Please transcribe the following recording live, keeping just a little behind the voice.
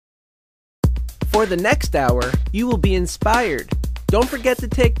For the next hour, you will be inspired. Don't forget to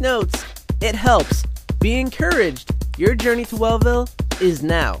take notes. It helps. Be encouraged. Your journey to Wellville is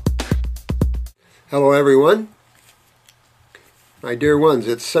now. Hello, everyone. My dear ones,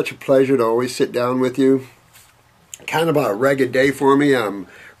 it's such a pleasure to always sit down with you. Kind of a ragged day for me. I'm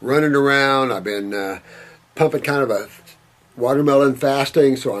running around. I've been pumping kind of a watermelon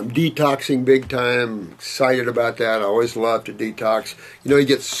fasting, so I'm detoxing big time. I'm excited about that. I always love to detox. You know, you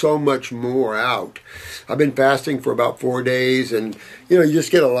get so much more out. I've been fasting for about 4 days, and you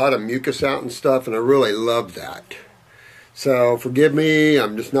just get a lot of mucus out and stuff, and I really love that. So forgive me,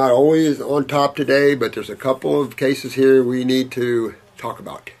 I'm just not always on top today, but there's a couple of cases here we need to talk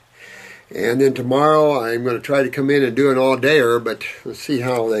about. And then tomorrow I'm going to try to come in and do an all-dayer, but let's see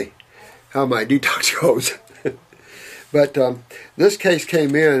how my detox goes. But this case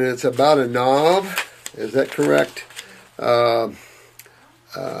came in, and it's about a knob. Is that correct? Anar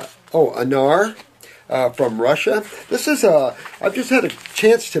from Russia. This is I've just had a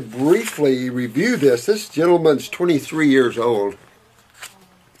chance to briefly review this. This gentleman's 23 years old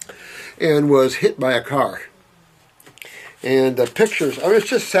and was hit by a car. And the pictures, it's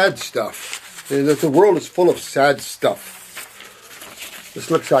just sad stuff. And the world is full of sad stuff. This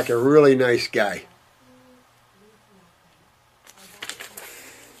looks like a really nice guy.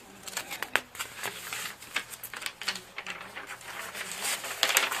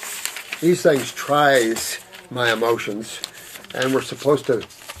 These things tries my emotions, and we're supposed to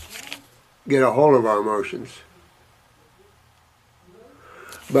get a hold of our emotions.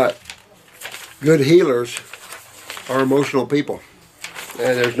 But good healers are emotional people,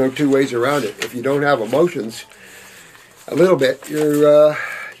 and there's no two ways around it. If you don't have emotions, a little bit,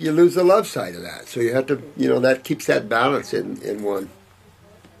 you lose the love side of that. So you have to, that keeps that balance in one.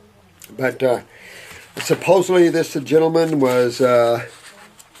 But supposedly this gentleman was.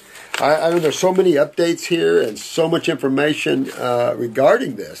 I know there's so many updates here and so much information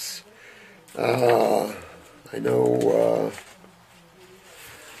regarding this. I know,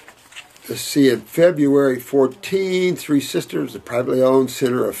 let's see, in February 14, Three Sisters, the privately owned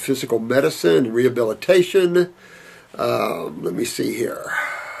Center of Physical Medicine and Rehabilitation. Let me see here.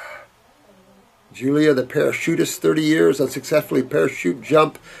 Julia, the parachutist, 30 years, unsuccessfully parachute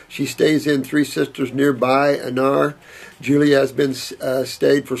jump. She stays in Three Sisters nearby, Anar. Julia has been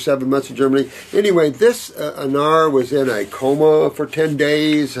stayed for 7 months in Germany. Anyway, this Anar was in a coma for 10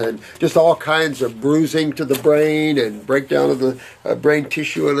 days and just all kinds of bruising to the brain and breakdown of the brain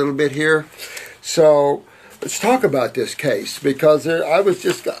tissue a little bit here. So let's talk about this case, because I was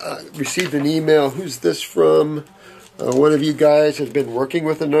just received an email. Who's this from? One of you guys has been working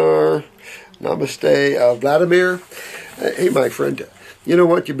with Anar. Namaste, Vladimir. Hey, my friend, you know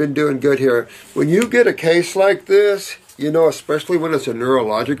what? You've been doing good here. When you get a case like this, especially when it's a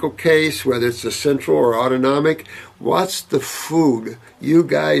neurological case, whether it's a central or autonomic, what's the food you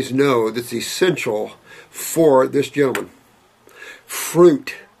guys know that's essential for this gentleman?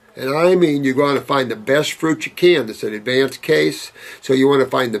 Fruit. And I mean, you're going to find the best fruit you can. It's an advanced case, so you want to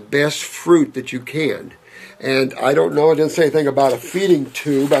find the best fruit that you can. And I don't know, it didn't say anything about a feeding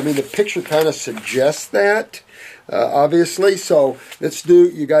tube. I mean, the picture kind of suggests that, obviously. So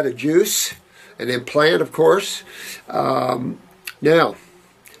you got a juice, an implant, of course. Now,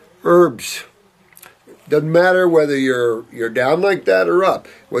 herbs. Doesn't matter whether you're down like that or up.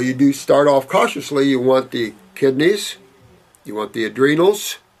 Well, you do start off cautiously. You want the kidneys. You want the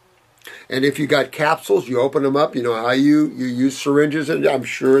adrenals. And if you got capsules, you open them up. You know how you use syringes. And I'm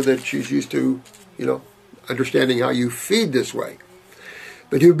sure that she's used to, understanding how you feed this way.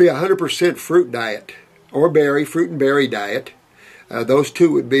 But it would be 100% fruit diet or fruit and berry diet. Those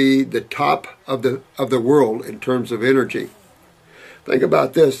two would be the top of the world in terms of energy. Think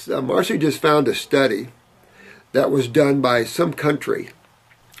about this. Marcy just found a study that was done by some country,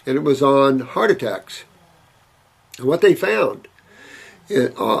 and it was on heart attacks. And what they found,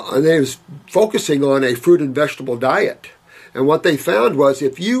 they was focusing on a fruit and vegetable diet. And what they found was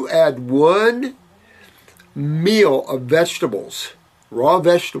if you add one meal of vegetables, raw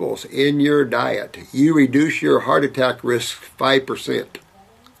vegetables in your diet, you reduce your heart attack risk 5%.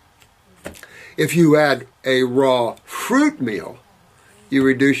 If you add a raw fruit meal, you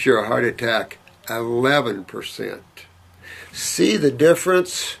reduce your heart attack 11%. See the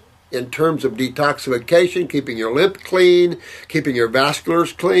difference in terms of detoxification, keeping your lymph clean, keeping your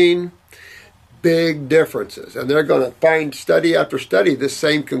vasculars clean. big differences. And they're going to find study after study this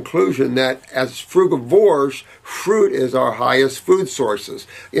same conclusion, that as frugivores, fruit is our highest food sources.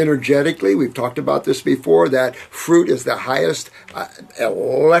 Energetically, we've talked about this before, that fruit is the highest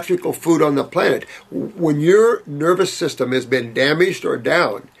electrical food on the planet. When your nervous system has been damaged or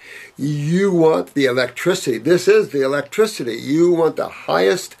down, you want the electricity. This is the electricity. You want the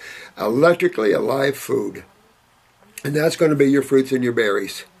highest electrically alive food. And that's going to be your fruits and your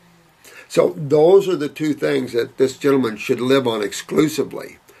berries. So those are the two things that this gentleman should live on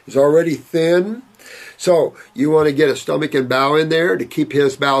exclusively. He's already thin. So you want to get a stomach and bowel in there to keep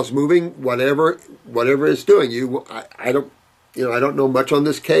his bowels moving, whatever it's doing. I don't know much on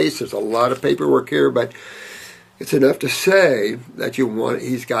this case. There's a lot of paperwork here, but it's enough to say that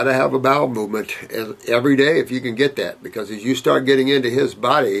he's got to have a bowel movement every day if you can get that, because as you start getting into his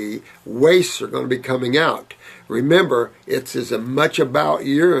body, wastes are going to be coming out. Remember, it's as much about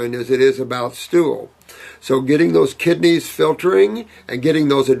urine as it is about stool. So getting those kidneys filtering and getting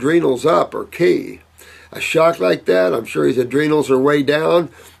those adrenals up are key. A shock like that, I'm sure his adrenals are way down.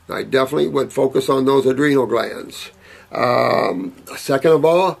 I definitely would focus on those adrenal glands. Second of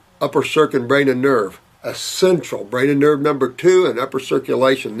all, upper circuit brain and nerve. Essential. Brain and nerve number 2 and upper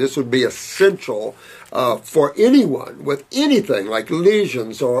circulation. This would be essential for anyone with anything like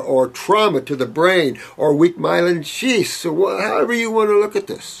lesions or trauma to the brain or weak myelin sheaths. So however you want to look at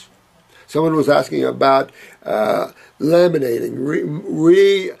this. Someone was asking about laminating,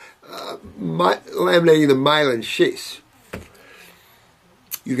 laminating the myelin sheaths.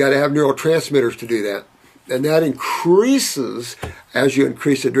 You got to have neurotransmitters to do that. And that increases as you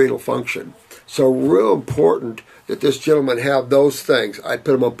increase adrenal function. So real important that this gentleman have those things. I'd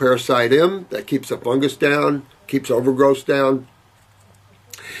put him on Parasite M. That keeps the fungus down, keeps overgrowth down.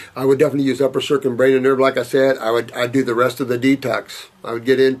 I would definitely use upper circuit brain and nerve. Like I said, I'd do the rest of the detox. I would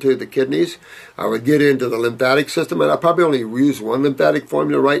get into the kidneys. I would get into the lymphatic system. And I probably only use one lymphatic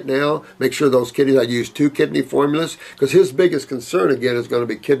formula right now. Make sure those kidneys, I use 2 kidney formulas. Because his biggest concern, again, is going to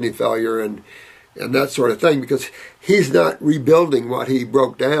be kidney failure and that sort of thing. Because he's not rebuilding what he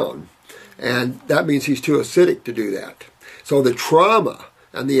broke down. And that means he's too acidic to do that. So the trauma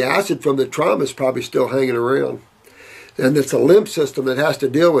and the acid from the trauma is probably still hanging around. And it's a lymph system that has to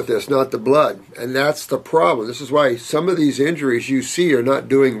deal with this, not the blood. And that's the problem. This is why some of these injuries you see are not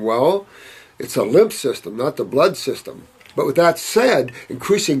doing well. It's a lymph system, not the blood system. But with that said,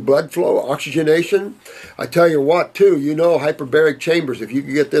 increasing blood flow, oxygenation, I tell you what, too, hyperbaric chambers. If you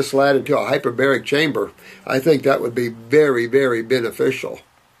could get this lad into a hyperbaric chamber, I think that would be very, very beneficial.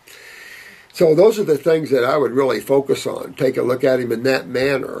 So those are the things that I would really focus on. Take a look at him in that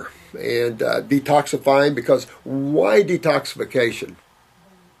manner. And detoxifying, because why detoxification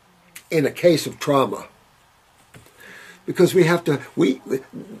in a case of trauma? Because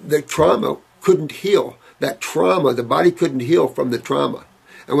the trauma couldn't heal. That trauma, the body couldn't heal from the trauma.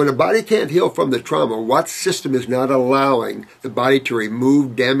 And when the body can't heal from the trauma, what system is not allowing the body to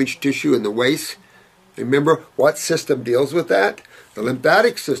remove damaged tissue in the waste? Remember, what system deals with that? The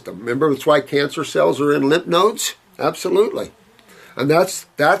lymphatic system. Remember, that's why cancer cells are in lymph nodes? Absolutely. And that's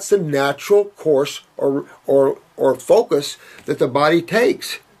the natural course or focus that the body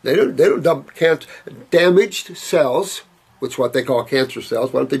takes. They don't dump damaged cells, which is what they call cancer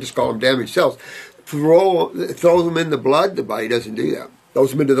cells. Why don't they just call them damaged cells? Throw them in the blood. The body doesn't do that.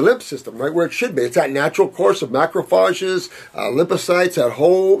 Throws them into the lymph system, right where it should be. It's that natural course of macrophages, lymphocytes, that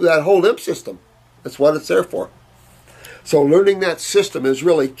whole lymph system. That's what it's there for. So learning that system is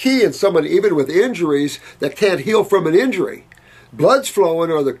really key in someone even with injuries that can't heal from an injury. Blood's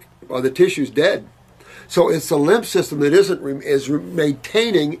flowing or the tissue's dead. So it's the lymph system that is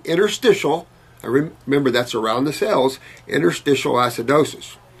maintaining interstitial, remember that's around the cells, interstitial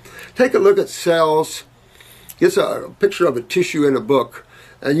acidosis. Take a look at cells. Get a picture of a tissue in a book,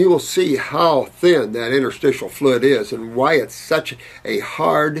 and you will see how thin that interstitial fluid is and why it's such a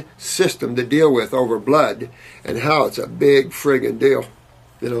hard system to deal with over blood and how it's a big friggin' deal,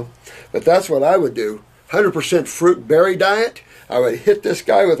 But that's what I would do. 100% fruit berry diet. I would hit this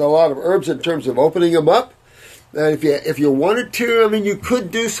guy with a lot of herbs in terms of opening him up. And if you wanted to, you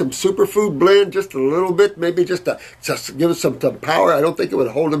could do some superfood blend just a little bit, maybe just to give it some power. I don't think it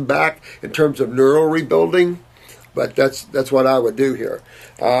would hold him back in terms of neural rebuilding. But that's what I would do here.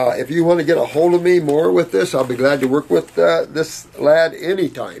 If you want to get a hold of me more with this, I'll be glad to work with this lad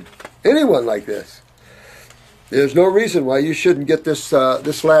anytime. Anyone like this. There's no reason why you shouldn't get this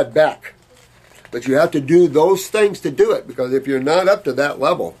lad back. But you have to do those things to do it, because if you're not up to that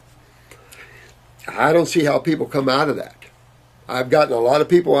level, I don't see how people come out of that. I've gotten a lot of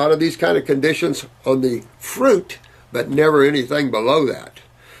people out of these kind of conditions on the fruit, but never anything below that.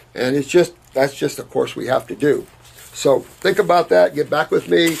 And it's just that's just a course we have to do. So think about that. Get back with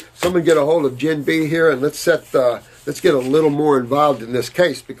me. Someone get a hold of Jen B here, and let's get a little more involved in this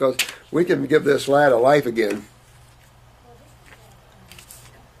case, because we can give this lad a life again.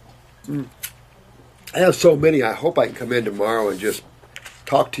 I have so many. I hope I can come in tomorrow and just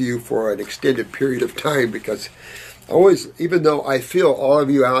talk to you for an extended period of time, because always, even though I feel all of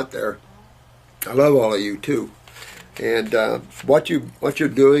you out there, I love all of you too. And what you're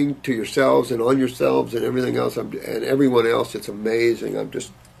doing to yourselves and on yourselves and everything else, and everyone else, it's amazing. The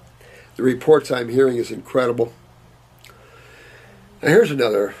reports I'm hearing is incredible. Now here's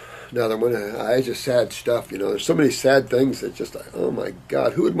another one. It's just sad stuff. There's so many sad things that just, oh my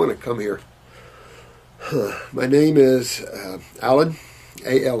God, who would want to come here? My name is Alan,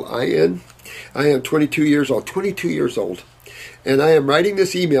 A-L-I-N. I am 22 years old, and I am writing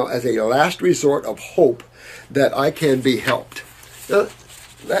this email as a last resort of hope that I can be helped. Now,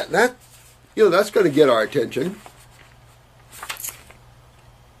 that's going to get our attention.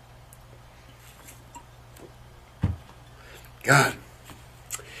 God,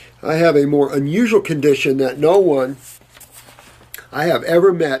 I have a more unusual condition that no one I have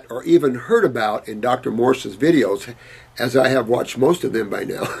ever met or even heard about in Dr. Morse's videos, as I have watched most of them by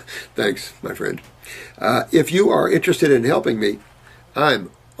now. Thanks, my friend. If you are interested in helping me, I'm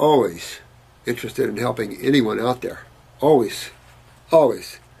always interested in helping anyone out there. Always.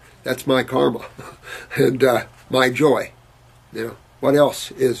 Always. That's my karma and my joy. What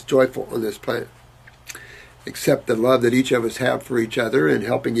else is joyful on this planet? Except the love that each of us have for each other, and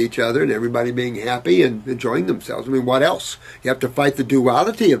helping each other, and everybody being happy and enjoying themselves. I mean, what else? You have to fight the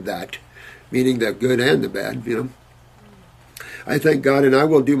duality of that, meaning the good and the bad, I thank God, and I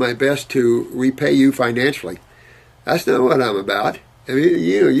will do my best to repay you financially. That's not what I'm about. I mean,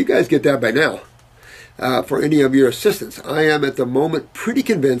 you guys get that by now. For any of your assistance. I am at the moment pretty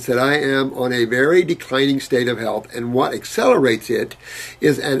convinced that I am on a very declining state of health, and what accelerates it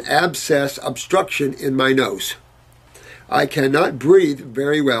is an abscess obstruction in my nose. I cannot breathe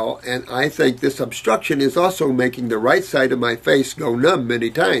very well, and I think this obstruction is also making the right side of my face go numb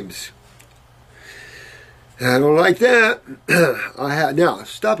many times. I don't like that. Now,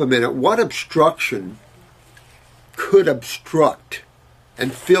 stop a minute. What obstruction could obstruct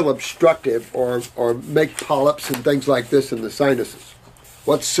and feel obstructive or make polyps and things like this in the sinuses?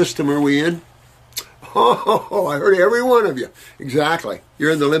 What system are we in? Oh, I heard every one of you. Exactly.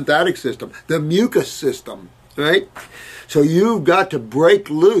 You're in the lymphatic system, the mucus system, right? So you've got to break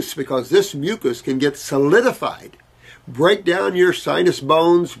loose, because this mucus can get solidified. Break down your sinus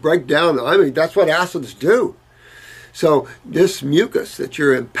bones, that's what acids do. So this mucus that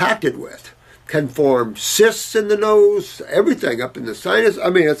you're impacted with can form cysts in the nose, everything up in the sinus. I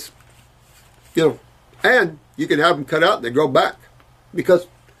mean, it's, and you can have them cut out and they grow back, because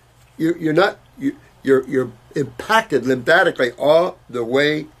you're impacted lymphatically all the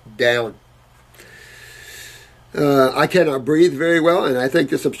way down. I cannot breathe very well, and I think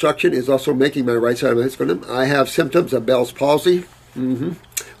this obstruction is also making my right side of my head go numb. I have symptoms of Bell's palsy on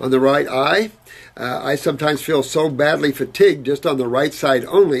the right eye. I sometimes feel so badly fatigued just on the right side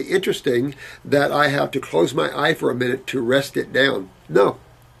only, interesting, that I have to close my eye for a minute to rest it down. No,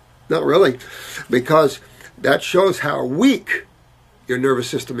 not really, because that shows how weak your nervous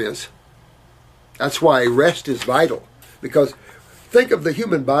system is. That's why rest is vital, because think of the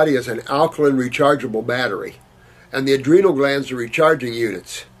human body as an alkaline rechargeable battery, and the adrenal glands are recharging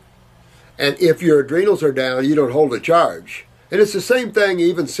units. And if your adrenals are down, you don't hold a charge. And it's the same thing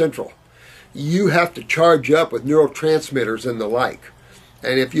even central. You have to charge up with neurotransmitters and the like.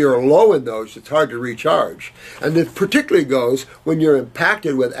 And if you're low in those, it's hard to recharge. And it particularly goes when you're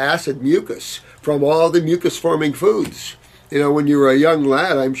impacted with acid mucus from all the mucus-forming foods. When you were a young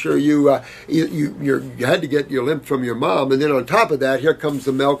lad, I'm sure you had to get your lymph from your mom. And then on top of that, here comes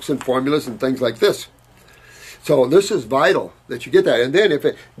the milks and formulas and things like this. So this is vital that you get that. And then if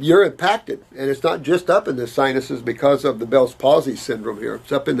you're impacted, and it's not just up in the sinuses because of the Bell's palsy syndrome here,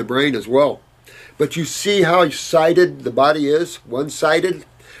 it's up in the brain as well. But you see how sided the body is, one-sided,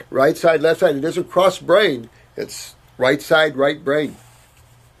 right side, left side. It isn't cross brain, it's right side, right brain.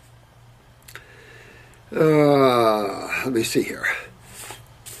 Let me see here.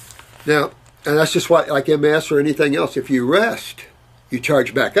 Now, and that's just like MS or anything else. If you rest, you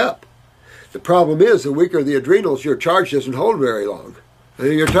charge back up. The problem is, the weaker the adrenals, your charge doesn't hold very long. And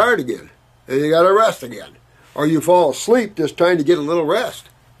then you're tired again. And you got to rest again. Or you fall asleep just trying to get a little rest.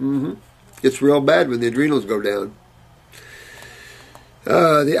 It's real bad when the adrenals go down.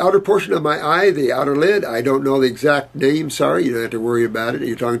 The outer portion of my eye, the outer lid, I don't know the exact name. Sorry, you don't have to worry about it.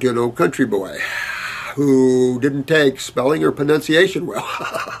 You're talking to an old country boy who didn't take spelling or pronunciation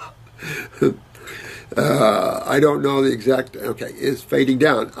well. I don't know the exact, okay, it's fading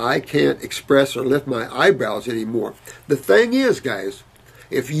down. I can't express or lift my eyebrows anymore. The thing is, guys,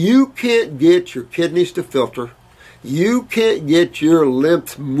 if you can't get your kidneys to filter, you can't get your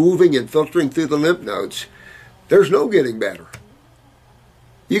lymph moving and filtering through the lymph nodes, there's no getting better.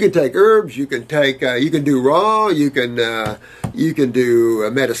 You can take herbs, you can do raw, you can do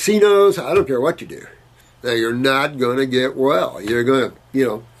medicinos, I don't care what you do. Now, you're not going to get well. You're going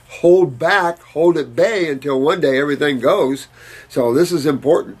to, hold back, hold at bay until one day everything goes. So this is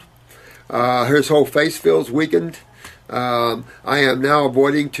important. His whole face feels weakened. I am now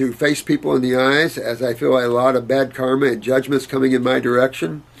avoiding to face people in the eyes as I feel a lot of bad karma and judgments coming in my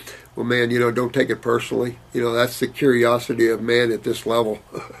direction. Well, man, don't take it personally. That's the curiosity of man at this level.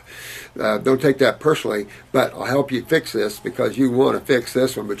 Don't take that personally, but I'll help you fix this because you want to fix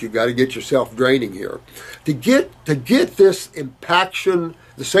this one, but you've got to get yourself draining here. To get this impaction,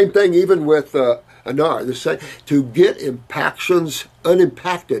 the same thing even with Anar, to get impactions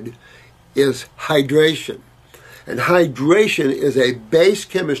unimpacted is hydration. And hydration is a base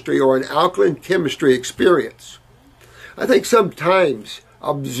chemistry or an alkaline chemistry experience. I think sometimes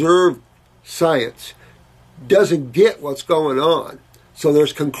observed science doesn't get what's going on. So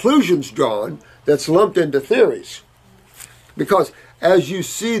there's conclusions drawn that's lumped into theories. Because as you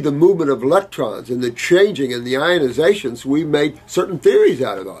see the movement of electrons and the changing and the ionizations, we made certain theories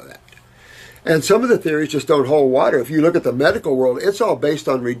out of all that. And some of the theories just don't hold water. If you look at the medical world, it's all based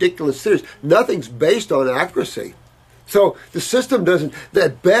on ridiculous theories. Nothing's based on accuracy. So the system doesn't,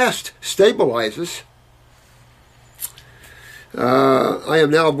 at best, stabilizes. I am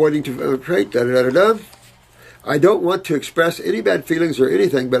now avoiding to create I don't want to express any bad feelings or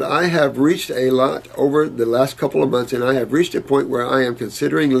anything, but I have reached a lot over the last couple of months, and I have reached a point where I am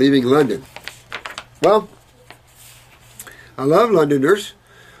considering leaving London. Well, I love Londoners,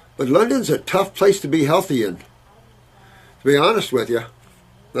 but London's a tough place to be healthy in. To be honest with you,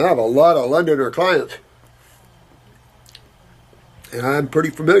 I have a lot of Londoner clients, and I'm pretty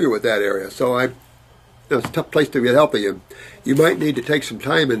familiar with that area, so it's a tough place to get healthy in. You might need to take some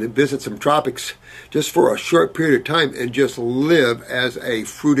time and visit some tropics just for a short period of time and just live as a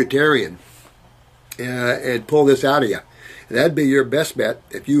fruitarian and pull this out of you. And that'd be your best bet.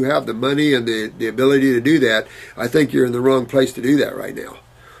 If you have the money and the ability to do that, I think you're in the wrong place to do that right now.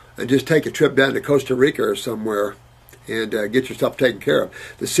 And just take a trip down to Costa Rica or somewhere and get yourself taken care of.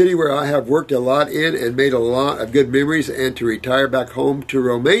 The city where I have worked a lot in and made a lot of good memories, and to retire back home to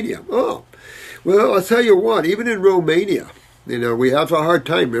Romania. Oh, well, I'll tell you what, even in Romania, we have a hard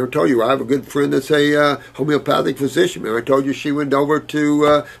time. Remember I told you, I have a good friend that's a homeopathic physician. Remember I told you she went over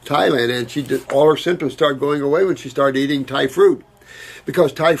to Thailand and all her symptoms started going away when she started eating Thai fruit.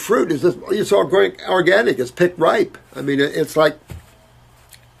 Because Thai fruit it's all organic, it's picked ripe. I mean, it's like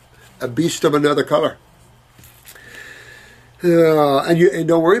a beast of another color. And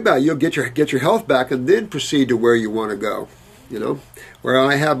don't worry about it. You'll get your health back and then proceed to where you want to go. Where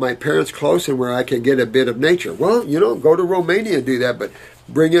I have my parents close and where I can get a bit of nature. Well, go to Romania and do that, but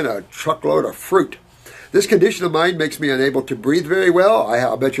bring in a truckload of fruit. This condition of mine makes me unable to breathe very well.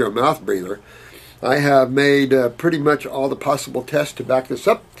 I bet you're a mouth breather. I have made pretty much all the possible tests to back this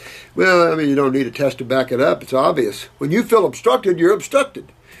up. Well, I mean, you don't need a test to back it up. It's obvious. When you feel obstructed, you're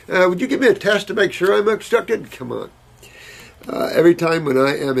obstructed. Would you give me a test to make sure I'm obstructed? Come on. Every time when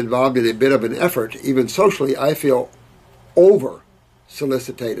I am involved in a bit of an effort, even socially, I feel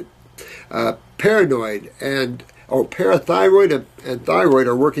over-solicited. Paranoid and parathyroid and thyroid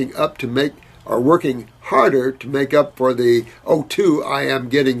are working harder to make up for the O2 I am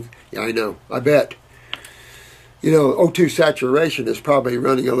getting. Yeah, I know, I bet. O2 saturation is probably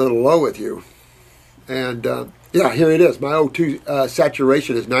running a little low with you. And yeah, here it is. My O2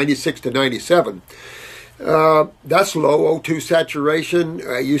 saturation is 96 to 97. That's low O2 saturation.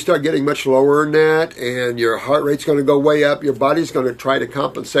 You start getting much lower than that, and your heart rate's going to go way up. Your body's going to try to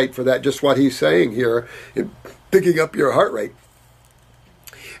compensate for that, just what he's saying here, in picking up your heart rate.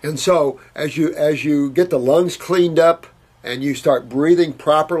 And so, as you get the lungs cleaned up, and you start breathing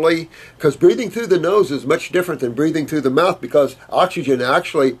properly, because breathing through the nose is much different than breathing through the mouth, because oxygen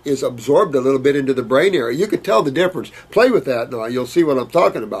actually is absorbed a little bit into the brain area. You can tell the difference. Play with that now. You'll see what I'm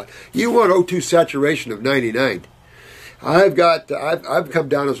talking about. You want O2 saturation of 99. I've come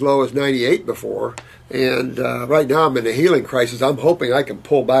down as low as 98 before, and right now I'm in a healing crisis. I'm hoping I can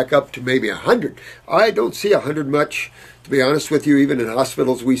pull back up to maybe 100. I don't see 100 much, to be honest with you. Even in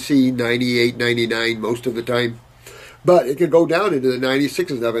hospitals, we see 98, 99 most of the time. But it can go down into the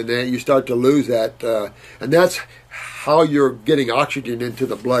 96s of it, and you start to lose that. And that's how you're getting oxygen into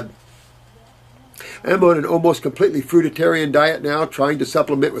the blood. I'm on an almost completely fruitarian diet now, trying to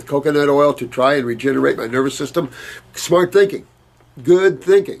supplement with coconut oil to try and regenerate my nervous system. Smart thinking. Good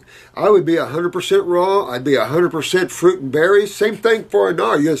thinking. I would be 100% raw. I'd be 100% fruit and berries. Same thing for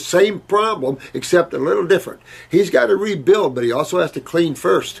Anar. You have the same problem, except a little different. He's got to rebuild, but he also has to clean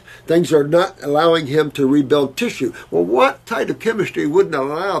first. Things are not allowing him to rebuild tissue. Well, what type of chemistry wouldn't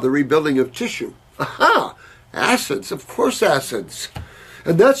allow the rebuilding of tissue? Aha! Acids. Of course acids.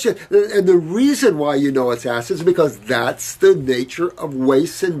 And that's it. And the reason why you know it's acids is because that's the nature of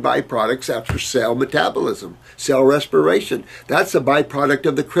wastes and byproducts after cell metabolism, cell respiration. That's a byproduct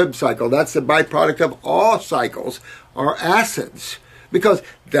of the Krebs cycle. That's the byproduct of all cycles are acids, because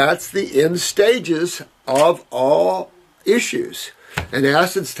that's the end stages of all issues. And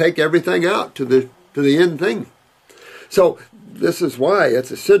acids take everything out to the end thing. So this is why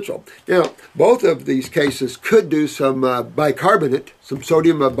it's essential. Now, both of these cases could do some bicarbonate, some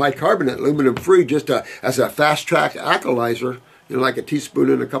sodium bicarbonate, aluminum-free, just as a fast-track alkalizer, like a teaspoon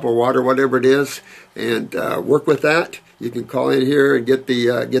in a cup of water, whatever it is, and work with that. You can call in here and get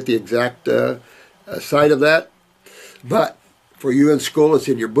the exact site of that. But for you in school, it's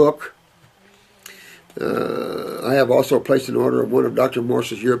in your book. I have also placed an order of one of Dr.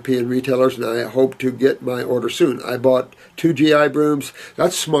 Morse's European retailers, and I hope to get my order soon. I bought 2 GI brooms.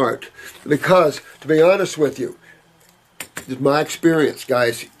 That's smart, because, to be honest with you, this is my experience,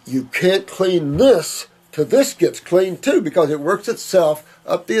 guys, you can't clean this till this gets cleaned too, because it works itself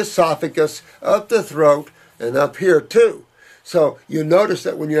up the esophagus, up the throat, and up here too. So you notice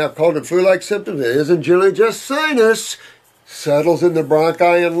that when you have cold and flu-like symptoms, it isn't generally just sinus. Settles in the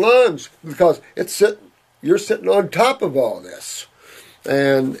bronchi and lungs, because you're sitting on top of all this.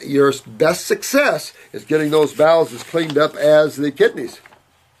 And your best success is getting those bowels as cleaned up as the kidneys.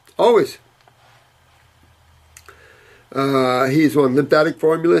 Always. He's on lymphatic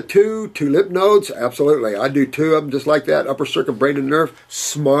formula 2 lymph nodes. Absolutely. I do 2 of them just like that. Upper circuit, brain and nerve.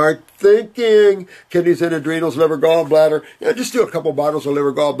 Smart thinking. Kidneys and adrenals, liver, gallbladder. Just do a couple bottles of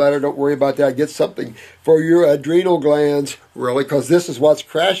liver, gallbladder. Don't worry about that. Get something for your adrenal glands, really, because this is what's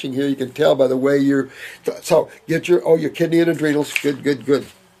crashing here. You can tell by the way you're... So get your kidney and adrenals. Good, good, good.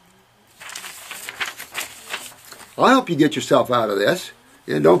 I'll help you get yourself out of this.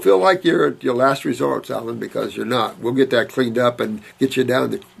 And don't feel like you're at your last resort, Alan, because you're not. We'll get that cleaned up and get you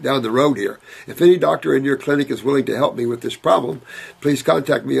down the road here. If any doctor in your clinic is willing to help me with this problem, please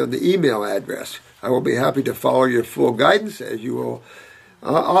contact me on the email address. I will be happy to follow your full guidance, as you will.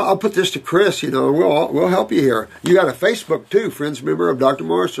 I'll put this to Chris. We'll help you here. You got a Facebook too, friends, member of Dr.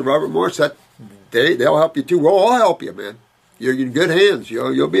 Morse or Robert Morse. They'll help you too. We'll all help you, man. You're in good hands.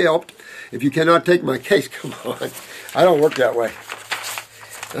 You'll be helped. If you cannot take my case, come on. I don't work that way.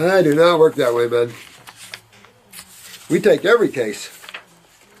 I do not work that way, man. We take every case.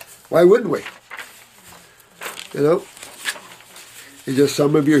 Why wouldn't we? It's just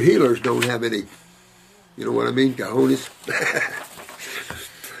some of your healers don't have any, you know what I mean, cojones.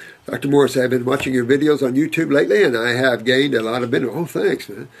 Dr. Morse, I've been watching your videos on YouTube lately, and I have gained a lot of benefit. Oh, thanks,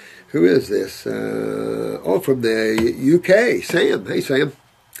 man. Who is this? From the UK, Sam. Hey, Sam.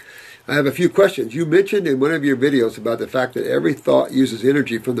 I have a few questions. You mentioned in one of your videos about the fact that every thought uses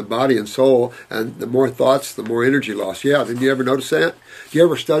energy from the body and soul, and the more thoughts, the more energy loss. Yeah, did you ever notice that? Do you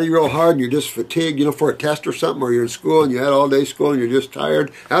ever study real hard and you're just fatigued, for a test or something, or you're in school and you had all day school and you're just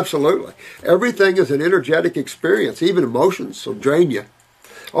tired? Absolutely. Everything is an energetic experience, even emotions will drain you.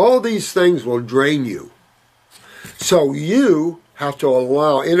 All these things will drain you. So you have to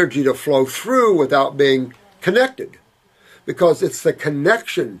allow energy to flow through without being connected. Because it's the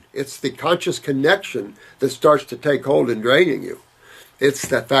connection, it's the conscious connection that starts to take hold in draining you. It's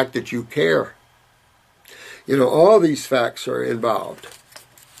the fact that you care. All these facts are involved.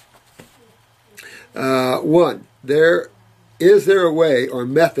 1, is there a way or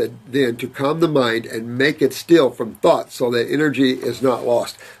method then to calm the mind and make it still from thoughts so that energy is not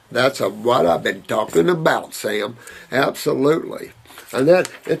lost? That's what I've been talking about, Sam. Absolutely. And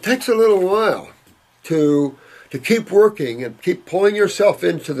that it takes a little while to keep working and keep pulling yourself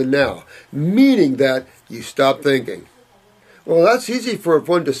into the now, meaning that you stop thinking. Well, that's easy for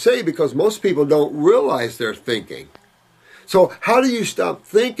one to say because most people don't realize they're thinking. So how do you stop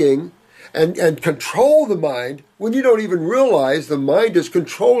thinking and control the mind when you don't even realize the mind is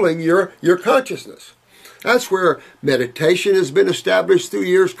controlling your consciousness? That's where meditation has been established through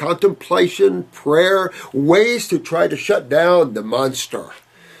years, contemplation, prayer, ways to try to shut down the monster.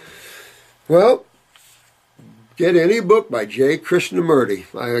 Well, get any book by J. Krishnamurti.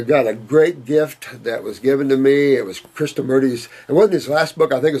 I got a great gift that was given to me. It was Krishnamurti's, it wasn't his last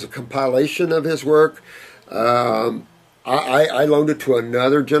book, I think it was a compilation of his work. I loaned it to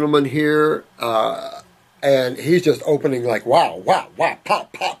another gentleman here, and he's just opening like, wow, wow, wow,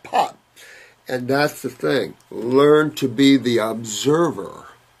 pop, pop, pop. And that's the thing. Learn to be the observer.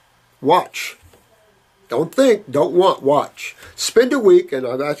 Watch. Don't think, don't want, watch. Spend a week, and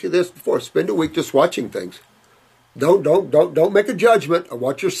I've asked you this before, spend a week just watching things. Don't make a judgment of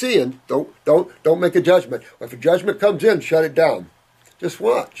what you're seeing. Don't make a judgment. If a judgment comes in, shut it down. Just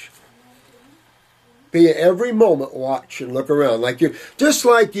watch. Be every moment, watch and look around. Just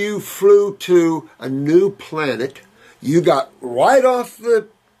like you flew to a new planet, you got right off the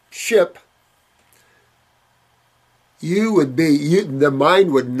ship, the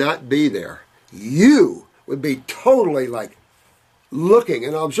mind would not be there. You would be totally like looking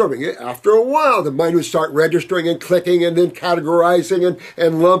and observing it. After a while, the mind would start registering and clicking and then categorizing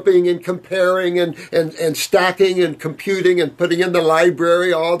and lumping and comparing and stacking and computing and putting in the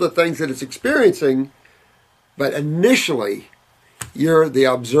library all the things that it's experiencing. But initially, you're the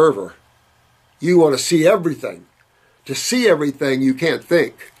observer. You want to see everything. To see everything, you can't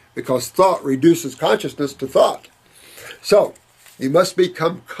think, because thought reduces consciousness to thought. So, you must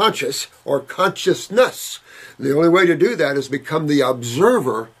become conscious or consciousness. The only way to do that is become the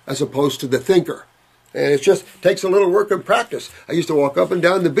observer as opposed to the thinker. And it just takes a little work and practice. I used to walk up and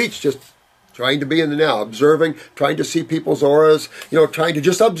down the beach just trying to be in the now, observing, trying to see people's auras, trying to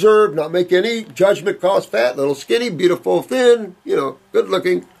just observe, not make any judgment calls, fat, little, skinny, beautiful, thin, good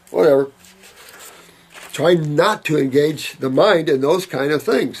looking, whatever. Trying not to engage the mind in those kind of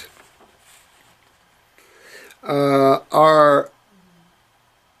things. I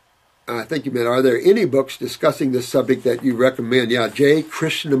think you meant, are there any books discussing this subject that you recommend? Yeah, J.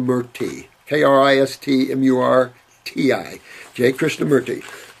 Krishnamurti, K-R-I-S-T-M-U-R-T-I, J. Krishnamurti.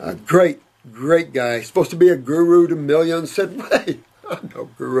 Great guy. Supposed to be a guru to millions. Said, wait, I'm no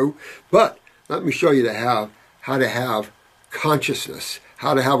guru. But let me show you how to have consciousness,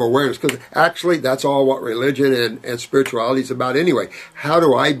 how to have awareness. Because actually, that's all what religion and spirituality is about anyway. How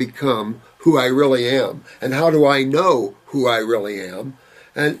do I become who I really am? And how do I know who I really am?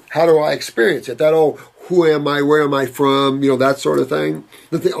 And how do I experience it? Who am I? Where am I from? That sort of thing.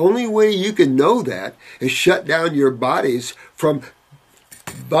 But the only way you can know that is shut down your bodies from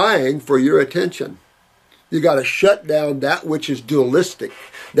vying for your attention. You got to shut down that which is dualistic,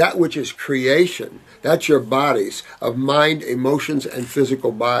 that which is creation. That's your bodies of mind, emotions, and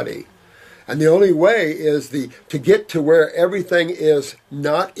physical body. And the only way is to get to where everything is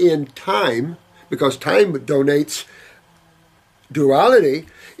not in time, because time donates duality,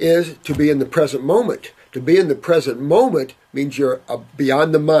 is to be in the present moment. To be in the present moment means you're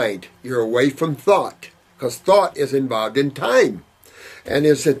beyond the mind. You're away from thought, because thought is involved in time. And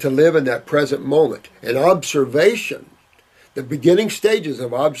is it to live in that present moment. And observation, the beginning stages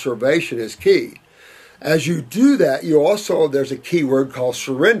of observation is key. As you do that, there's a key word called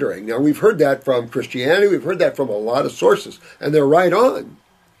surrendering. Now, we've heard that from Christianity. We've heard that from a lot of sources, and they're right on.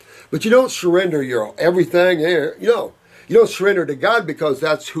 But you don't surrender your everything. You don't surrender to God because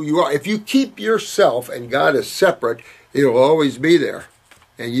that's who you are. If you keep yourself and God is separate, it'll always be there,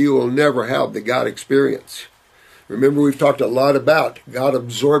 and you will never have the God experience. Remember, we've talked a lot about God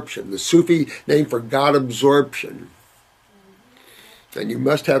absorption, the Sufi name for God absorption. And you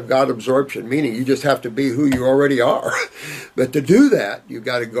must have God absorption, meaning you just have to be who you already are. But to do that, you've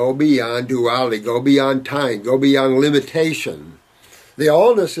got to go beyond duality, go beyond time, go beyond limitation. The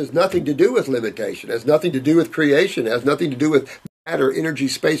allness has nothing to do with limitation, has nothing to do with creation, has nothing to do with matter, energy,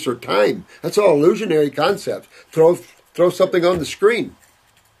 space, or time. That's all illusionary concepts. Throw something on the screen.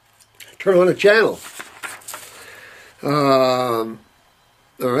 Turn on a channel. All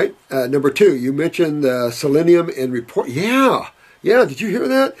right. Number 2, you mentioned selenium in report. Yeah, did you hear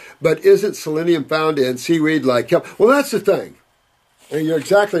that? But isn't selenium found in seaweed like kelp? Well, that's the thing. And you're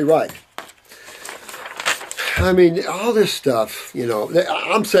exactly right. I mean, all this stuff,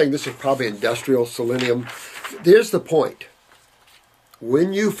 I'm saying this is probably industrial selenium. Here's the point.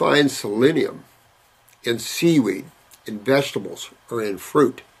 When you find selenium in seaweed, in vegetables, or in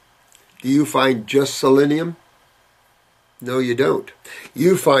fruit, do you find just selenium? No, you don't.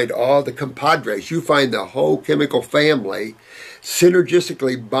 You find all the compadres. You find the whole chemical family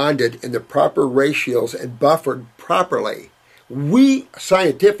synergistically bonded in the proper ratios and buffered properly. We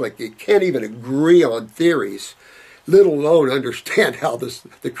scientifically can't even agree on theories, let alone understand how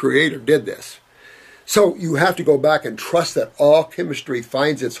the Creator did this. So you have to go back and trust that all chemistry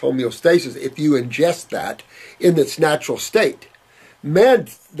finds its homeostasis if you ingest that in its natural state. Man,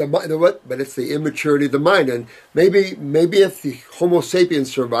 but it's the immaturity of the mind. And maybe if the Homo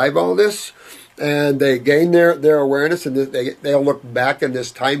sapiens survive all this, and they gain their awareness, and they'll look back in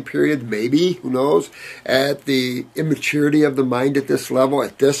this time period, maybe, who knows, at the immaturity of the mind at this level,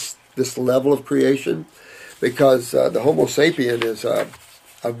 at this level of creation, because the Homo sapien is a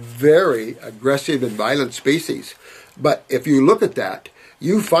very aggressive and violent species. But if you look at that,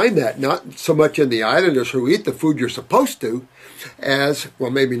 you find that not so much in the islanders who eat the food you're supposed to, as,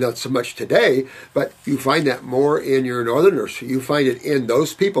 well, maybe not so much today, but you find that more in your northerners. You find it in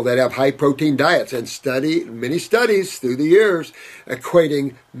those people that have high protein diets, and many studies through the years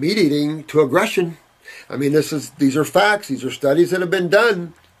equating meat eating to aggression. I mean, these are facts. These are studies that have been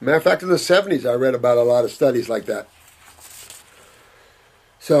done. Matter of fact, in the 70s, I read about a lot of studies like that.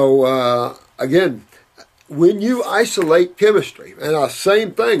 So, again, when you isolate chemistry, and the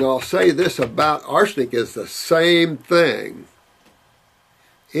same thing, I'll say this about arsenic is the same thing.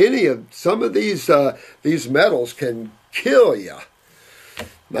 Some of these metals can kill you.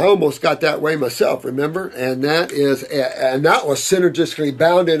 I almost got that way myself, remember? And that was synergistically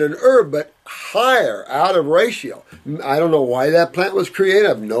bound in an herb, but higher, out of ratio. I don't know why that plant was created. I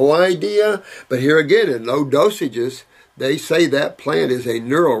have no idea. But here again, in low dosages, they say that plant is a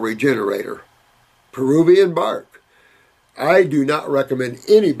neural regenerator. Peruvian bark. I do not recommend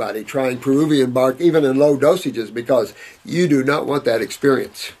anybody trying Peruvian bark, even in low dosages, because you do not want that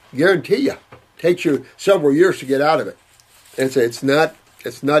experience. Guarantee you. It takes you several years to get out of it. And it's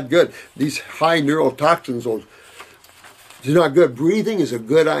not good. These high neurotoxins are not good. Breathing is a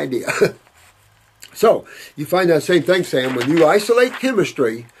good idea. So, you find that same thing, Sam, when you isolate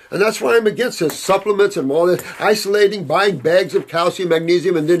chemistry, and that's why I'm against this, supplements and all this, isolating, buying bags of calcium,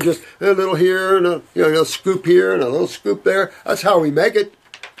 magnesium, and then just a little here, and a little scoop here, and a little scoop there. That's how we make it.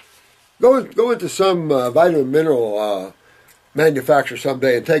 Go into some vitamin mineral manufacturer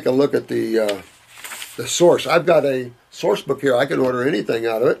someday and take a look at the source. I've got a source book here. I can order anything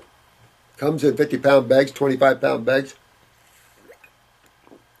out of it. Comes in 50-pound bags, 25-pound bags.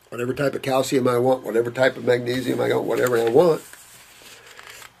 Whatever type of calcium I want, whatever type of magnesium I want, whatever I want.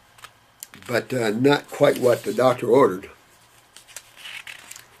 But not quite what the doctor ordered.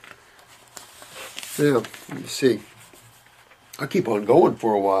 Now, let me see. I'll keep on going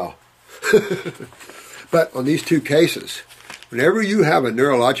for a while. But on these two cases, whenever you have a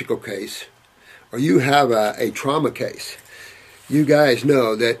neurological case, or you have a trauma case, you guys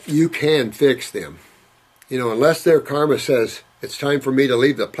know that you can fix them. Unless their karma says, it's time for me to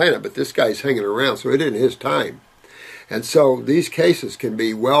leave the planet, but this guy's hanging around, so it isn't his time. And so these cases can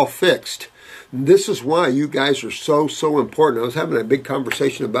be well fixed. This is why you guys are so important. I was having a big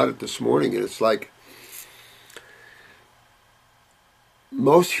conversation about it this morning, and it's like,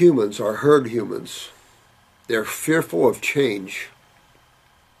 most humans are herd humans. They're fearful of change.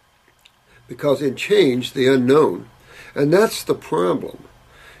 Because in change, the unknown. And that's the problem,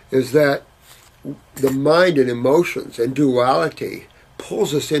 is that the mind and emotions and duality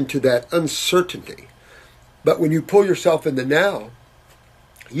pulls us into that uncertainty. But when you pull yourself in the now,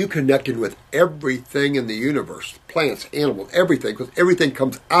 you connected with everything in the universe, plants, animals, everything, because everything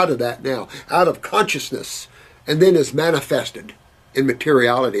comes out of that now, out of consciousness, and then is manifested in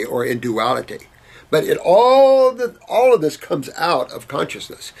materiality or in duality. But all of this comes out of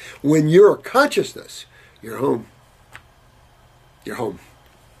consciousness. When you're consciousness, you're home. You're home.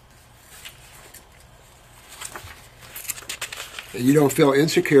 And you don't feel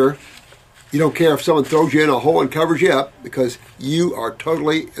insecure. You don't care if someone throws you in a hole and covers you up, because you are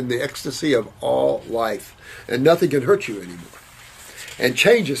totally in the ecstasy of all life. And nothing can hurt you anymore. And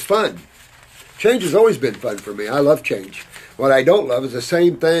change is fun. Change has always been fun for me. I love change. What I don't love is the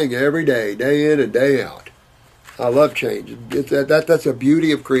same thing every day, day in and day out. I love change. That's the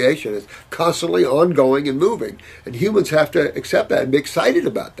beauty of creation. It's constantly ongoing and moving. And humans have to accept that and be excited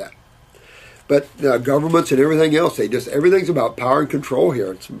about that. But governments and everything else, everything's about power and control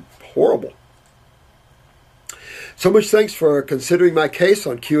here. It's horrible. So much thanks for considering my case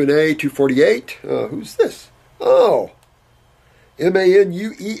on Q&A 248. Who's this? Oh,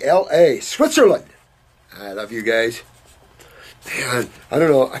 Manuela, Switzerland. I love you guys. Man, I don't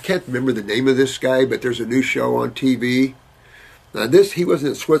know. I can't remember the name of this guy, but there's a new show on TV. Now he wasn't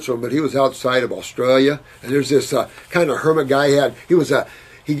in Switzerland, but he was outside of Australia. And there's this kind of hermit guy. He was worth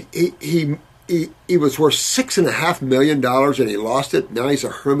 $6.5 million, and he lost it. Now he's a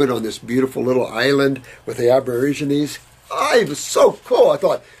hermit on this beautiful little island with the Aborigines. He was so cool. I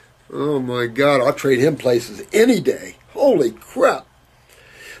thought, oh my God, I'll trade him places any day. Holy crap.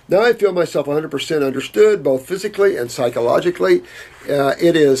 Now I feel myself 100% understood, both physically and psychologically.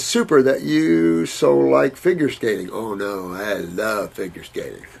 It is super that you so like figure skating. Oh no, I love figure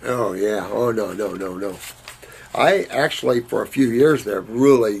skating. Oh yeah, oh no. I actually, for a few years there,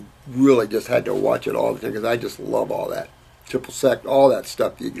 really really just had to watch it all the time because I just love all that. Triple sec, all that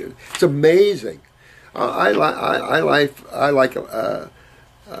stuff you do. It's amazing. I like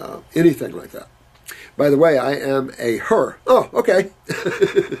anything like that. By the way, I am a her. Oh, okay.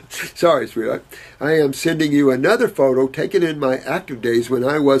 Sorry, sweetheart. I am sending you another photo taken in my active days when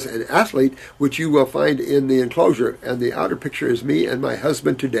I was an athlete, which you will find in the enclosure. And the outer picture is me and my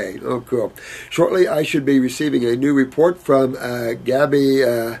husband today. Oh, cool. Shortly, I should be receiving a new report from Gabby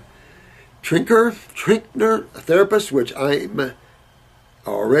Trinkner, a therapist, which I'm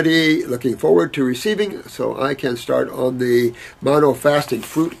already looking forward to receiving, so I can start on the mono-fasting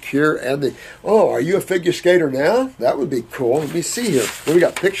fruit cure and the... Oh, are you a figure skater now? That would be cool. Let me see here. What, we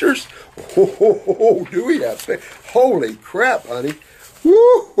got pictures? Oh, do we have pictures? Holy crap, honey.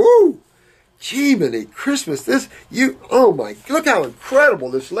 Woo-hoo! Jiminy Christmas, oh my, look how incredible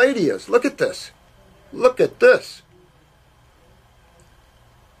this lady is. Look at this. Look at this.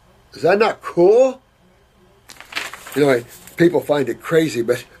 Is that not cool? You know, people find it crazy,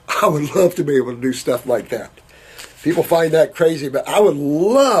 but I would love to be able to do stuff like that. People find that crazy, but I would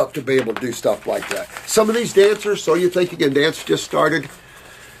love to be able to do stuff like that. Some of these dancers, So You Think You Can Dance, just started.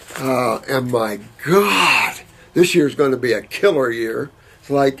 And my God, this year's going to be a killer year. It's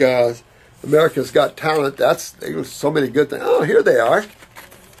like America's Got Talent. There's so many good things. Oh, here they are.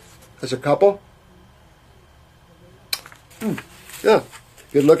 There's a couple. Yeah,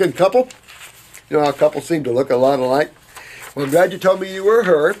 good-looking couple. You know how couples seem to look a lot alike? Well, I'm glad you told me you were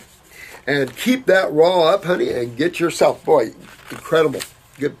her. And keep that raw up, honey, and get yourself. Boy, incredible.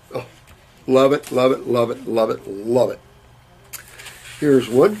 Good. Oh, love it, love it, love it, love it, love it. Here's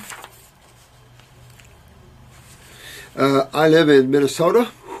one. I live in Minnesota.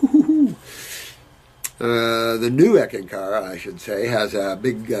 The new Eckankar, I should say, has a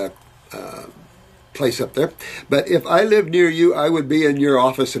big place up there. But if I lived near you, I would be in your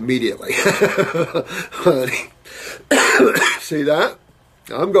office immediately. Honey. See that?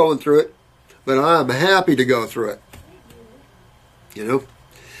 I'm going through it, but I'm happy to go through it. You know,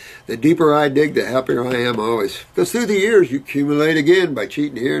 the deeper I dig, the happier I am always. Because through the years, you accumulate again by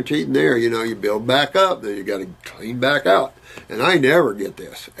cheating here and cheating there. You know, you build back up, then you got to clean back out. And I never get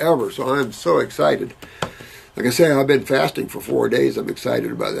this, ever, so I'm so excited. Like I say, I've been fasting for 4 days. I'm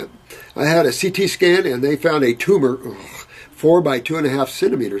excited about that. I had a CT scan, and they found a tumor, 4 by 2.5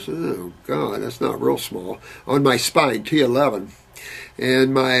 centimeters. Oh, God, that's not real small. On my spine, T11.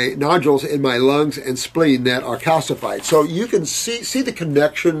 And my nodules in my lungs and spleen that are calcified. So you can see the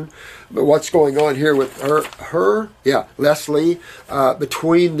connection, what's going on here with Leslie,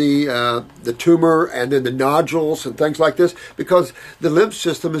 between the tumor and then the nodules and things like this, because the lymph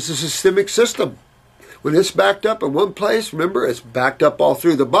system is a systemic system. When it's backed up in one place, remember, it's backed up all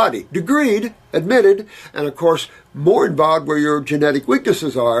through the body. Degreed, admitted, and of course, more involved where your genetic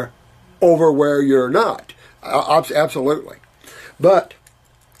weaknesses are over where you're not. Absolutely. But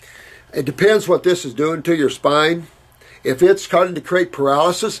it depends what this is doing to your spine. If it's starting to create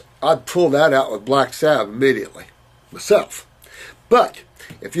paralysis, I'd pull that out with black salve immediately, myself. But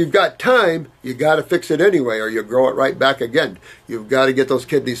if you've got time, you got to fix it anyway, or you'll grow it right back again. You've got to get those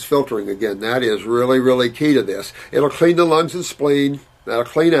kidneys filtering again. That is really, really key to this. It'll clean the lungs and spleen. That'll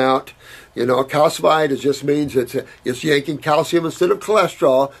clean out. You know, calcified, it just means it's yanking calcium instead of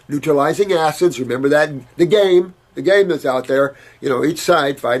cholesterol, neutralizing acids. Remember that the game that's out there, you know, each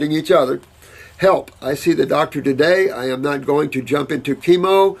side fighting each other. Help. I see the doctor today. I am not going to jump into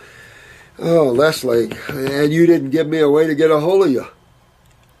chemo. Oh, Leslie, and you didn't give me a way to get a hold of you.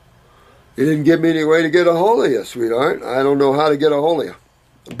 You didn't give me any way to get a hold of you, sweetheart. I don't know how to get a hold of you.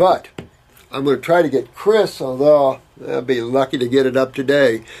 But I'm going to try to get Chris, although I'll be lucky to get it up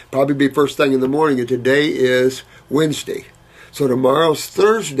today. Probably be first thing in the morning, and today is Wednesday. So tomorrow's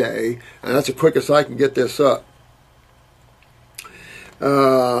Thursday, and that's the quickest I can get this up.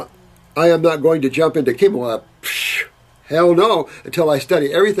 I am not going to jump into chemo. Hell no, until I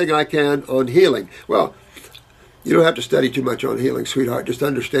study everything I can on healing. Well, you don't have to study too much on healing, sweetheart. Just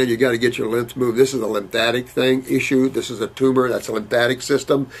understand you got to get your lymph moved. This is a lymphatic issue. This is a tumor. That's a lymphatic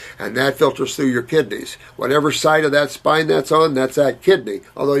system, and that filters through your kidneys. Whatever side of that spine that's on, that's that kidney.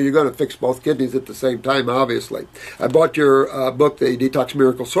 Although you're going to fix both kidneys at the same time, obviously. I bought your book, the Detox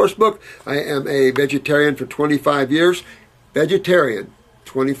Miracle Source book. I am a vegetarian for 25 years. Vegetarian,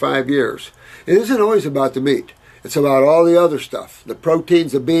 25 years. It isn't always about the meat. It's about all the other stuff. The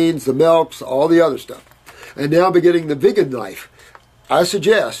proteins, the beans, the milks, all the other stuff. And now beginning the vegan life. I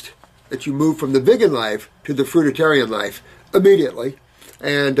suggest that you move from the vegan life to the fruitarian life immediately.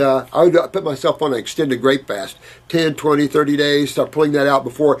 And I would put myself on an extended grape fast. 10, 20, 30 days. Start pulling that out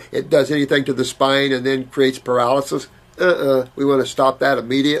before it does anything to the spine and then creates paralysis. We want to stop that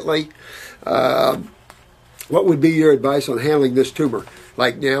immediately. What would be your advice on handling this tumor?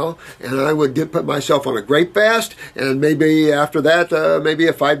 Like now, and I would put myself on a grape fast, and maybe after that, maybe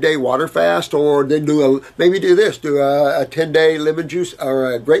a 5-day water fast, or then do a 10-day lemon juice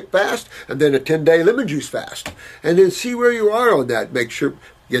or a grape fast, and then a 10-day lemon juice fast, and then see where you are on that. Make sure.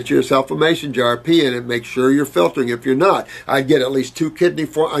 Get yourself a mason jar, pee in it, make sure you're filtering. If you're not, I'd get at least 2 kidney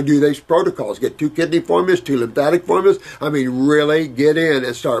formulas. I do these protocols. Get 2 kidney formulas, 2 lymphatic formulas. I mean, really get in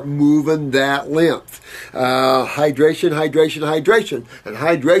and start moving that lymph. Hydration. And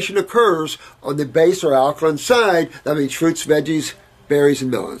hydration occurs on the base or alkaline side. That means fruits, veggies, berries,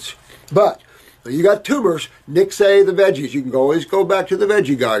 and melons. But when you got tumors, nix the veggies. You can always go back to the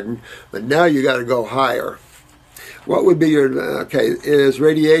veggie garden, but now you got to go higher. What would be your, is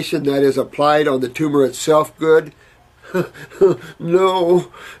radiation that is applied on the tumor itself good?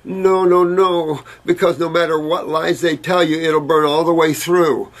 No, because no matter what lies they tell you, it'll burn all the way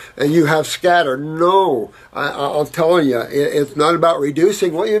through, and you have scatter. No, I'll tell you, it's not about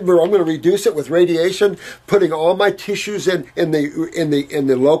reducing. I'm going to reduce it with radiation, putting all my tissues in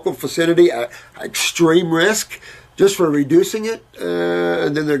the local vicinity at extreme risk, just for reducing it,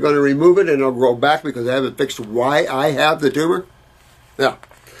 and then they're going to remove it, and it'll grow back because I haven't fixed why I have the tumor. Yeah.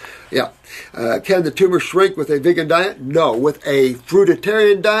 Can the tumor shrink with a vegan diet? No. With a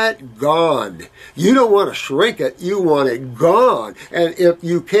fruitarian diet, gone. You don't want to shrink it. You want it gone. And if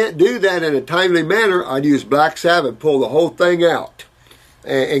you can't do that in a timely manner, I'd use Black Salve and pull the whole thing out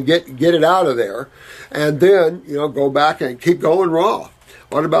and get it out of there. And then, go back and keep going raw.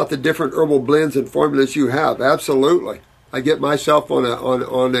 What about the different herbal blends and formulas you have? Absolutely. I get myself on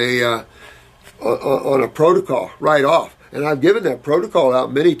a protocol right off, and I've given that protocol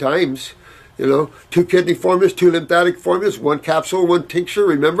out many times. 2 kidney formulas, 2 lymphatic formulas, 1 capsule, 1 tincture.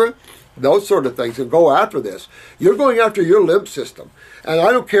 Remember those sort of things, and go after this. You're going after your lymph system, and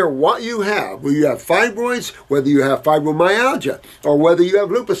I don't care what you have. Whether you have fibroids, whether you have fibromyalgia, or whether you have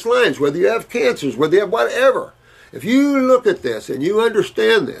lupus Lyme, whether you have cancers, whether you have whatever. If you look at this and you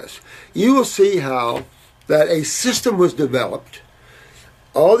understand this, you will see how that a system was developed,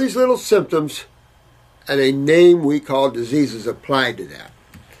 all these little symptoms, and a name we call diseases applied to that.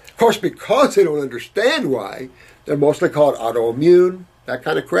 Of course, because they don't understand why, they're mostly called autoimmune, that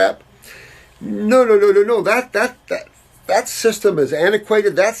kind of crap. No. That system is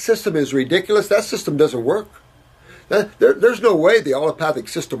antiquated. That system is ridiculous. That system doesn't work. There's no way the allopathic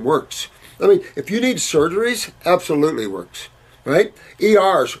system works. I mean, if you need surgeries, absolutely works, right?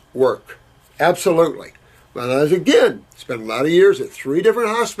 ERs work, absolutely. But as again, spent a lot of years at 3 different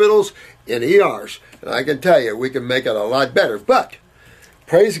hospitals in ERs, and I can tell you, we can make it a lot better. But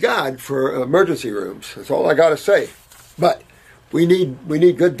praise God for emergency rooms. That's all I got to say. But we need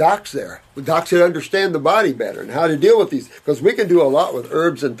good docs there, docs that understand the body better and how to deal with these, because we can do a lot with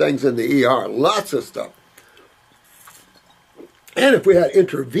herbs and things in the ER, lots of stuff. And if we had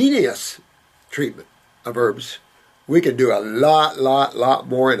intravenous treatment of herbs, we can do a lot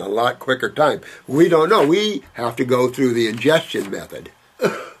more in a lot quicker time. We don't know. We have to go through the ingestion method.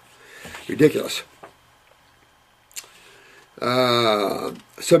 Ridiculous.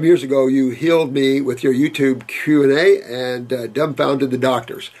 Some years ago, you healed me with your YouTube Q&A and dumbfounded the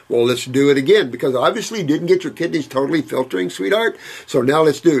doctors. Well, let's do it again, because obviously you didn't get your kidneys totally filtering, sweetheart. So now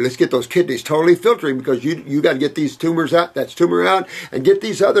let's get those kidneys totally filtering, because you got to get these tumors out, that tumor out, and get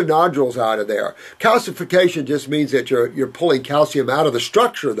these other nodules out of there. Calcification just means that you're pulling calcium out of the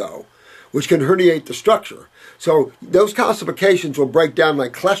structure, though, which can herniate the structure. So those calcifications will break down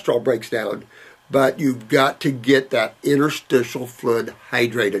like cholesterol breaks down. But you've got to get that interstitial fluid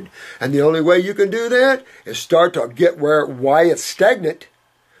hydrated. And the only way you can do that is start to get why it's stagnant,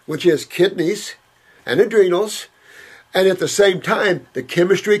 which is kidneys and adrenals. And at the same time, the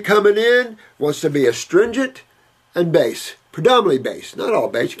chemistry coming in wants to be astringent and base. Predominantly base. Not all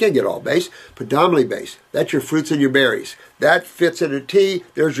base. You can't get all base. Predominantly base. That's your fruits and your berries. That fits in a tea.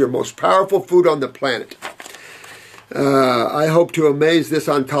 There's your most powerful food on the planet. I hope to amaze this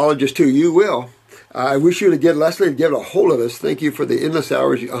oncologist too. You will. I wish you to get Leslie to get a hold of us. Thank you for the endless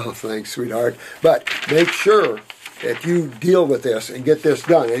hours. Oh, thanks, sweetheart. But make sure that you deal with this and get this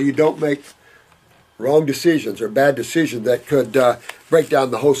done, and you don't make wrong decisions or bad decisions that could break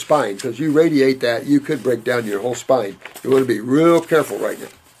down the whole spine. Because you radiate that, you could break down your whole spine. You want to be real careful right now.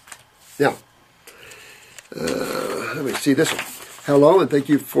 Now, let me see this one. Hello, and thank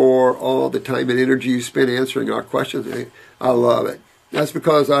you for all the time and energy you spend answering our questions. I love it. That's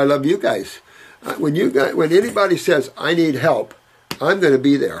because I love you guys. When anybody says, I need help, I'm going to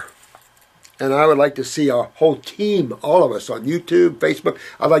be there. And I would like to see our whole team, all of us on YouTube, Facebook,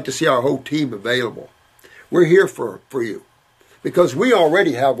 I'd like to see our whole team available. We're here for you. Because we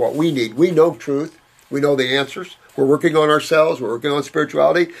already have what we need. We know truth. We know the answers. We're working on ourselves. We're working on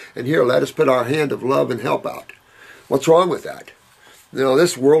spirituality. And here, let us put our hand of love and help out. What's wrong with that? You know,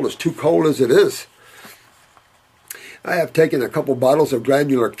 this world is too cold as it is. I have taken a couple bottles of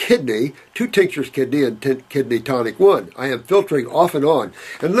granular kidney, 2 tinctures kidney, and kidney tonic 1. I am filtering off and on.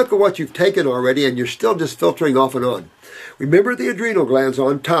 And look at what you've taken already, and you're still just filtering off and on. Remember the adrenal glands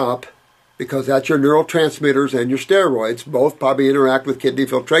on top, because that's your neurotransmitters and your steroids. Both probably interact with kidney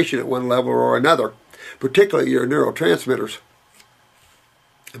filtration at one level or another, particularly your neurotransmitters,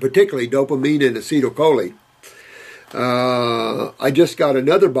 particularly dopamine and acetylcholine. I just got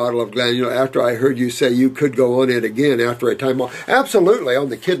another bottle of glandular after I heard you say you could go on it again after a time off. Absolutely, on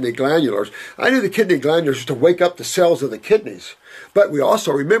the kidney glandulars. I do the kidney glandulars to wake up the cells of the kidneys. But we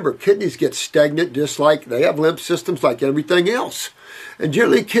also remember kidneys get stagnant just like they have lymph systems like everything else. And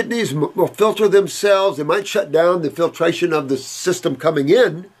generally kidneys will filter themselves. They might shut down the filtration of the system coming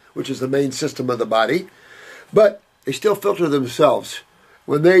in, which is the main system of the body. But they still filter themselves.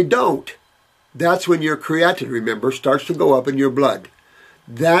 When they don't, that's when your creatinine, remember, starts to go up in your blood.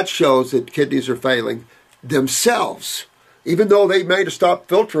 That shows that kidneys are failing themselves. Even though they may have stopped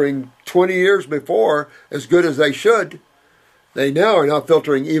filtering 20 years before as good as they should, they now are not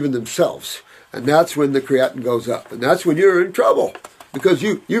filtering even themselves. And that's when the creatinine goes up. And that's when you're in trouble. Because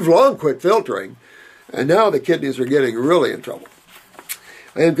you've long quit filtering. And now the kidneys are getting really in trouble.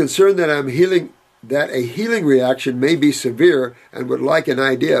 I am concerned that a healing reaction may be severe and would like an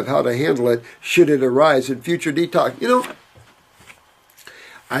idea of how to handle it should it arise in future detox. You know,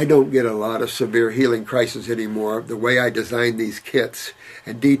 I don't get a lot of severe healing crises anymore the way I design these kits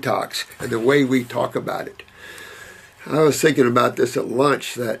and detox and the way we talk about it. I was thinking about this at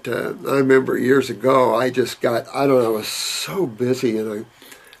lunch that I remember years ago I was so busy and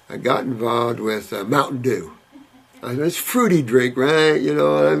I got involved with Mountain Dew. It's a fruity drink, right?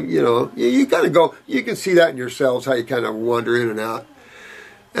 You kind of go, you can see that in yourselves, how you kind of wander in and out.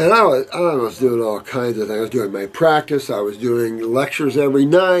 And I was doing all kinds of things. I was doing my practice. I was doing lectures every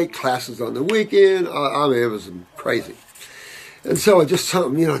night, classes on the weekend. I mean, it was crazy. And so just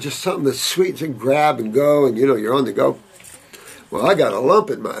something that's sweet and grab and go, and you're on the go. Well, I got a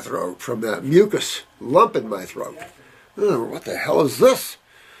lump in my throat from that mucus lump in my throat. Oh, what the hell is this?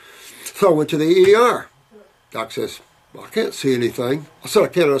 So I went to the ER. Doc says, well, I can't see anything. I said, I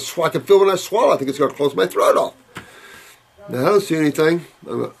can feel when I swallow. I think it's going to close my throat off. Now, I don't see anything.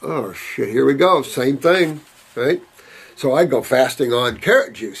 I'm like, oh, shit, here we go. Same thing, right? So I go fasting on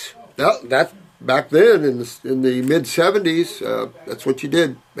carrot juice. That back then, in the mid-'70s, that's what you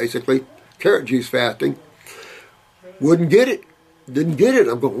did, basically. Carrot juice fasting. Wouldn't get it. Didn't get it.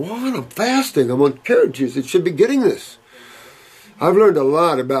 I'm going, what? I'm fasting. I'm on carrot juice. It should be getting this. I've learned a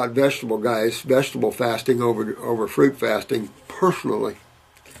lot about vegetable fasting over fruit fasting, personally.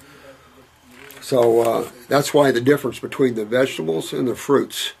 So that's why the difference between the vegetables and the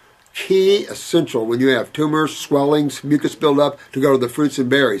fruits. Key, essential, when you have tumors, swellings, mucus buildup, to go to the fruits and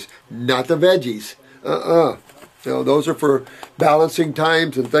berries, not the veggies. Those are for balancing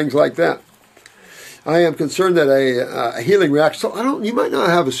times and things like that. I am concerned that a healing reaction. So you might not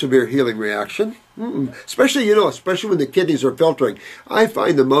have a severe healing reaction, especially when the kidneys are filtering. I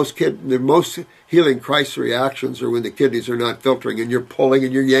find the most healing crisis reactions are when the kidneys are not filtering, and you're pulling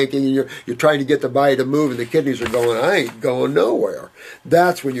and you're yanking and you're trying to get the body to move, and the kidneys are going, I ain't going nowhere.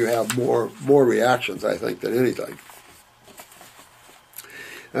 That's when you have more reactions, I think, than anything.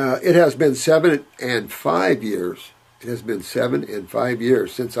 It has been 7 and 5 years. It has been 7 and 5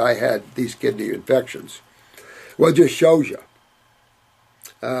 years since I had these kidney infections. Well, it just shows you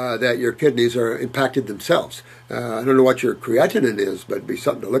that your kidneys are impacted themselves. I don't know what your creatinine is, but it'd be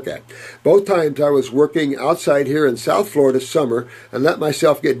something to look at. Both times I was working outside here in South Florida summer and let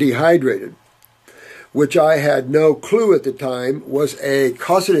myself get dehydrated, which I had no clue at the time was a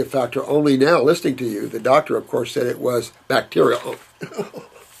causative factor. Only now, listening to you, the doctor, of course, said it was bacterial.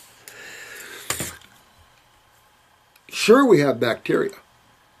 Sure, we have bacteria,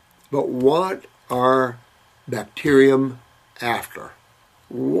 but what are bacterium after?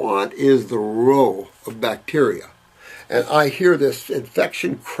 What is the role of bacteria? And I hear this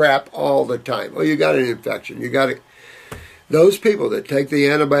infection crap all the time. Oh, you got an infection. Those people that take the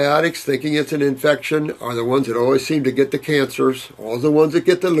antibiotics thinking it's an infection are the ones that always seem to get the cancers, all the ones that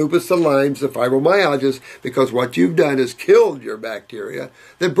get the lupus, the Lymes, the fibromyalgias, because what you've done is killed your bacteria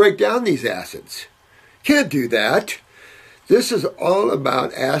that break down these acids. Can't do that. This is all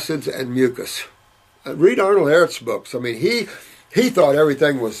about acids and mucus. Read Arnold Ehret's books. I mean, he thought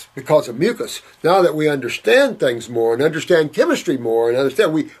everything was because of mucus. Now that we understand things more and understand chemistry more and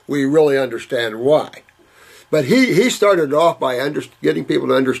understand, we really understand why. But he started off by getting people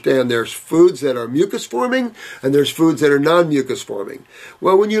to understand there's foods that are mucus forming and there's foods that are non-mucus forming.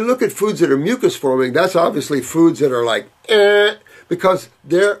 Well, when you look at foods that are mucus forming, that's obviously foods that are like, because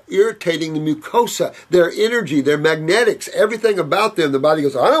they're irritating the mucosa, their energy, their magnetics, everything about them. The body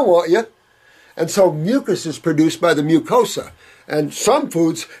goes, I don't want you. And so mucus is produced by the mucosa. And some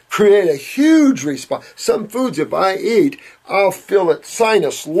foods create a huge response. Some foods, if I eat, I'll feel it,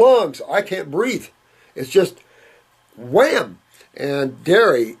 sinus, lungs, I can't breathe. It's just wham. And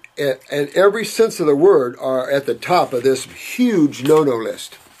dairy, and every sense of the word, are at the top of this huge no-no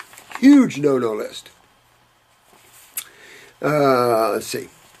list. Huge no-no list. Let's see.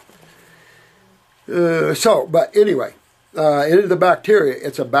 But anyway, into the bacteria,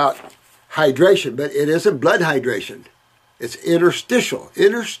 it's about hydration, but it isn't blood hydration. It's interstitial.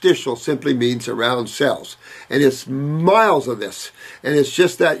 Interstitial simply means around cells. And it's miles of this. And it's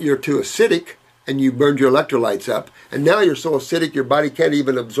just that you're too acidic and you burned your electrolytes up. And now you're so acidic your body can't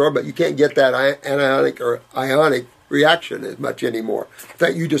even absorb it. You can't get that anionic or ionic reaction as much anymore.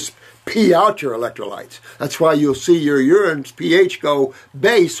 That you just pee out your electrolytes. That's why you'll see your urine's pH go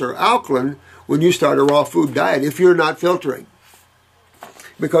base or alkaline when you start a raw food diet if you're not filtering.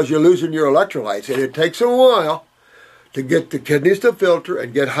 Because you're losing your electrolytes. And it takes a while to get the kidneys to filter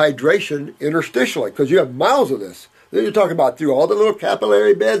and get hydration interstitially, because you have miles of this. Then you're talking about through all the little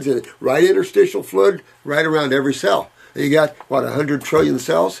capillary beds and right interstitial fluid right around every cell. And you got, 100 trillion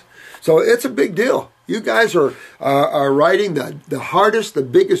cells? So it's a big deal. You guys are writing the hardest, the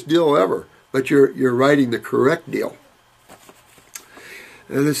biggest deal ever, but you're writing the correct deal.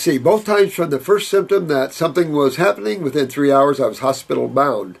 And let's see, both times from the first symptom that something was happening, within 3 hours I was hospital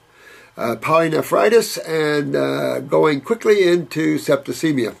bound. Polynephritis and going quickly into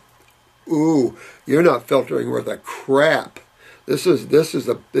septicemia. Ooh, you're not filtering worth a crap. This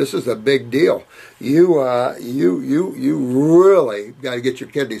is a big deal. You really got to get your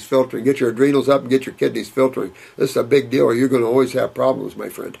kidneys filtering, get your adrenals up, and get your kidneys filtering. This is a big deal, or you're going to always have problems, my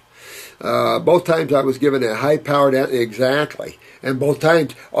friend. Both times I was given a high-powered exactly, and both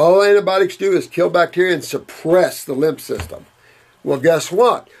times all antibiotics do is kill bacteria and suppress the lymph system. Well, guess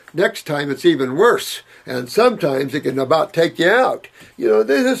what? Next time it's even worse, and sometimes it can about take you out. You know,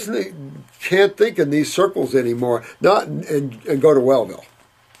 they can't think in these circles anymore. And go to Wellville.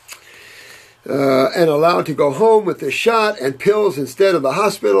 And allowed to go home with the shot and pills instead of the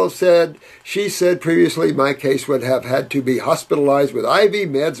hospital. She said previously my case would have had to be hospitalized with IV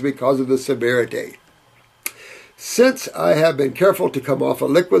meds because of the severity. Since I have been careful to come off of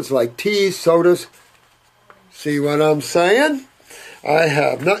liquids like teas, sodas, see what I'm saying? I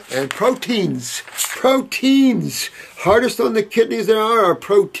have not, and proteins. Hardest on the kidneys there are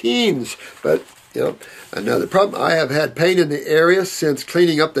proteins. But, you know, another problem, I have had pain in the area since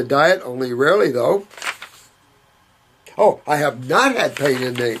cleaning up the diet, only rarely though. Oh, I have not had pain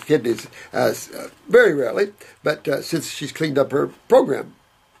in the kidneys, very rarely, but since she's cleaned up her program.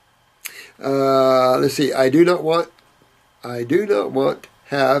 Let's see, I do not want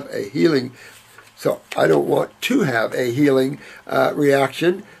have a healing. So I don't want to have a healing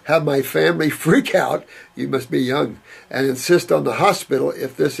reaction, have my family freak out, you must be young, and insist on the hospital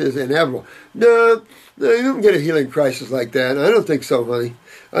if this is inevitable. No, you don't get a healing crisis like that. I don't think so, honey.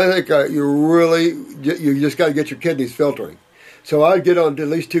 I think you just got to get your kidneys filtering. So I'd get on to at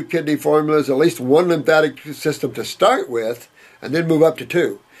least 2 kidney formulas, at least 1 lymphatic system to start with, and then move up to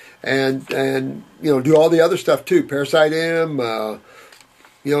 2. And you know, do all the other stuff too, Parasite M,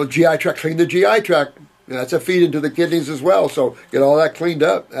 you know, GI tract, clean the GI tract. That's a feed into the kidneys as well. So get all that cleaned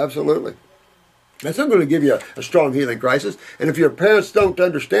up. Absolutely. That's not going to give you a strong healing crisis. And if your parents don't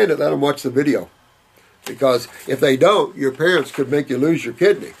understand it, let them watch the video. Because if they don't, your parents could make you lose your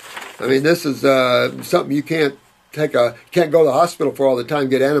kidney. I mean, this is something you can't go to the hospital for all the time,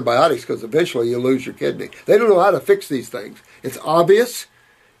 get antibiotics, because eventually you'll lose your kidney. They don't know how to fix these things. It's obvious.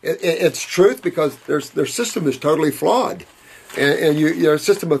 It's truth, because their system is totally flawed. And your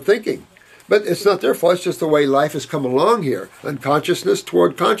system of thinking. But it's not their fault, it's just the way life has come along here. Unconsciousness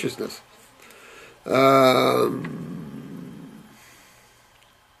toward consciousness.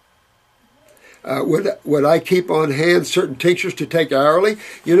 Would I keep on hand certain tinctures to take hourly?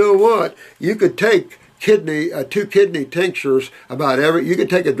 You know what? You could take 2 kidney tinctures you can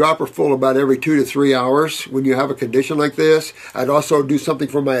take a dropper full about every 2 to 3 hours when you have a condition like this. I'd also do something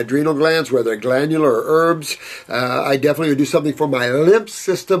for my adrenal glands, whether glandular or herbs. I definitely would do something for my lymph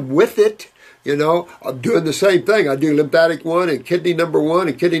system with it. You know, I'm doing the same thing. I do lymphatic 1 and kidney number 1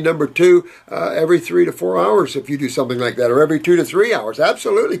 and kidney number 2 every 3 to 4 hours if you do something like that, or every 2 to 3 hours.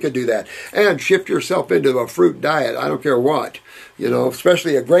 Absolutely could do that. And shift yourself into a fruit diet. I don't care what. You know,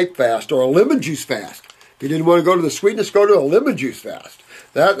 especially a grape fast or a lemon juice fast. If you didn't want to go to the sweetness, go to a lemon juice fast.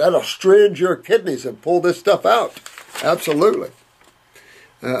 That'll astringe your kidneys and pull this stuff out. Absolutely.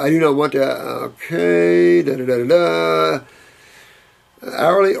 I do not want to, okay,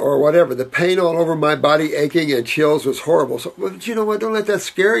 hourly or whatever. The pain all over my body, aching and chills was horrible. So, but you know what? Don't let that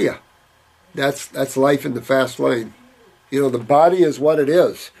scare you. That's life in the fast lane. You know, the body is what it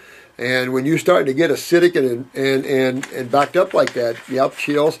is. And when you start to get acidic and backed up like that, yep,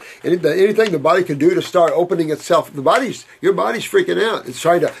 chills. Anything the body can do to start opening itself, your body's freaking out. It's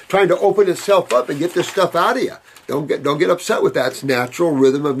trying to open itself up and get this stuff out of you. Don't get upset with that. It's natural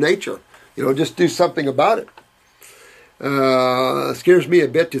rhythm of nature. You know, just do something about it. Scares me a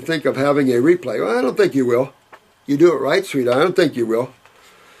bit to think of having a replay. Well, I don't think you will. You do it right, sweetheart. I don't think you will.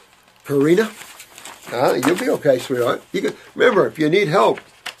 Karina, you'll be okay, sweetheart. You can remember, if you need help,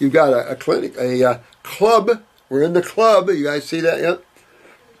 you've got a clinic, a club. We're in the club. You guys see that yet?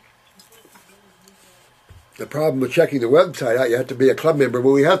 The problem with checking the website out, you have to be a club member.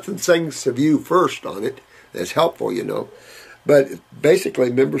 But we have some things to view first on it. That's helpful, you know. But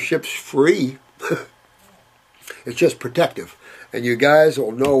basically, membership's free. It's just protective. And you guys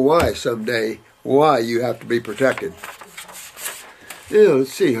will know why someday, why you have to be protected. Yeah,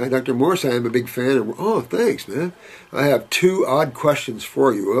 let's see. Hi, Dr. Morse. I am a big fan. Oh, thanks, man. I have 2 odd questions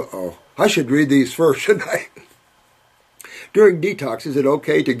for you. Uh-oh. I should read these first, shouldn't I? During detox, is it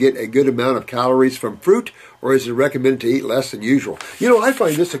okay to get a good amount of calories from fruit, or is it recommended to eat less than usual? You know, I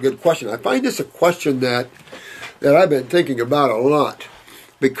find this a good question. I find this a question that I've been thinking about a lot,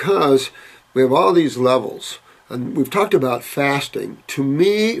 because we have all these levels. And we've talked about fasting. To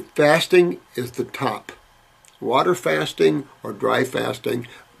me, fasting is the top. Water fasting or dry fasting.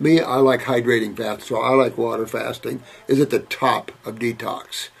 Me, I like hydrating fast, so I like water fasting, is at the top of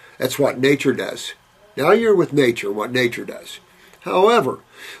detox. That's what nature does. Now you're with nature, what nature does. However,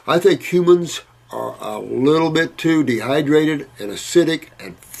 I think humans are a little bit too dehydrated and acidic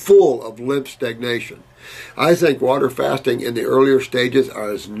and full of lymph stagnation. I think water fasting in the earlier stages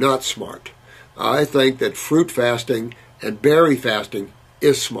is not smart. I think that fruit fasting and berry fasting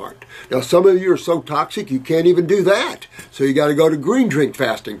is smart. Now, some of you are so toxic you can't even do that. So you got to go to green drink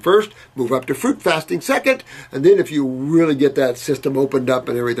fasting first, move up to fruit fasting second, and then if you really get that system opened up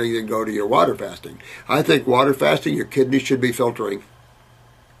and everything, then go to your water fasting. I think water fasting, your kidneys should be filtering.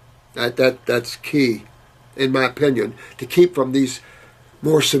 That's key, in my opinion, to keep from these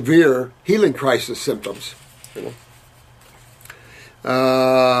more severe healing crisis symptoms. You know?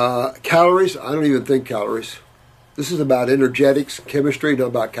 Calories, I don't even think calories. This is about energetics, chemistry, not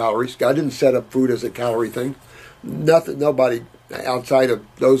about calories. God didn't set up food as a calorie thing. Nobody outside of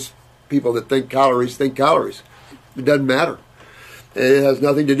those people that think calories. It doesn't matter. It has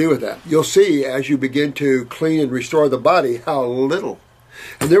nothing to do with that. You'll see as you begin to clean and restore the body how little.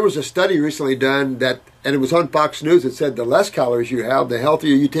 And there was a study recently done and it was on Fox News, that said the less calories you have, the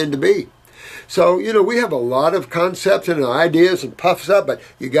healthier you tend to be. So, you know, we have a lot of concepts and ideas and puffs up, but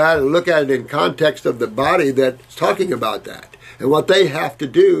you got to look at it in context of the body that's talking about that and what they have to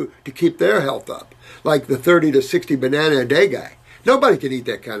do to keep their health up. Like the 30 to 60 banana a day guy. Nobody can eat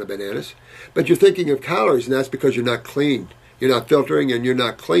that kind of bananas. But you're thinking of calories, and that's because you're not clean. You're not filtering and you're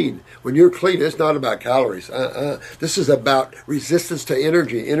not clean. When you're clean, it's not about calories. This is about resistance to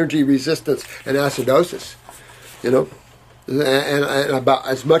energy resistance and acidosis. You know? And about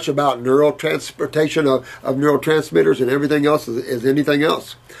as much about neural transportation of neurotransmitters and everything else as anything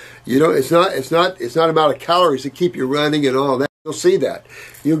else. You know, it's not about calories to keep you running and all that. You'll see that.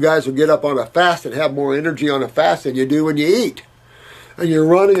 You guys will get up on a fast and have more energy on a fast than you do when you eat. And you're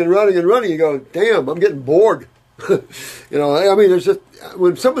running and running and running. You go, damn, I'm getting bored. You know, I mean, there's just,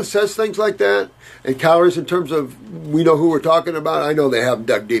 when someone says things like that, and calories in terms of, we know who we're talking about, I know they haven't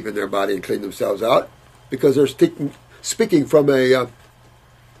dug deep in their body and cleaned themselves out, because they're speaking from a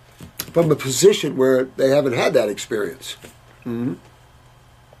position where they haven't had that experience. Mm-hmm.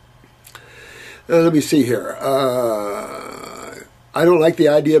 Let me see here. I don't like the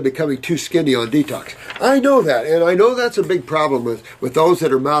idea of becoming too skinny on detox. I know that, and I know that's a big problem with those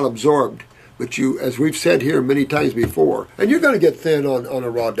that are malabsorbed. But you, as we've said here many times before, and you're going to get thin on a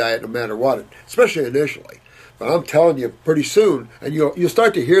raw diet no matter what, especially initially. But I'm telling you, pretty soon, and you'll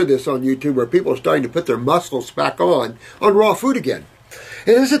start to hear this on YouTube, where people are starting to put their muscles back on raw food again.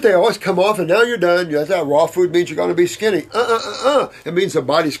 And is it they always come off and now you're done? That raw food means you're going to be skinny. It means the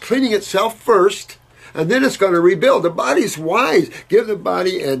body's cleaning itself first, and then it's going to rebuild. The body's wise. Give the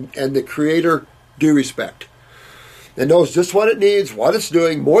body and the Creator due respect. It knows just what it needs, what it's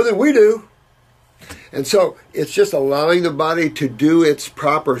doing, more than we do. And so it's just allowing the body to do its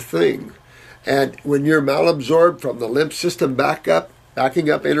proper thing. And when you're malabsorbed from the lymph system backing up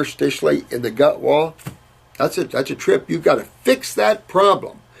interstitially in the gut wall, That's a trip. You've got to fix that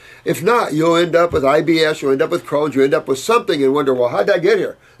problem. If not, you'll end up with IBS, you'll end up with Crohn's, you end up with something and wonder, well, how did I get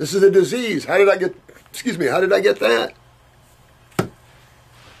here? This is a disease. How did I get that?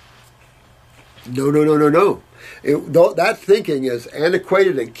 No. That thinking is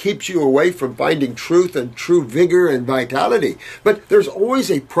antiquated and keeps you away from finding truth and true vigor and vitality. But there's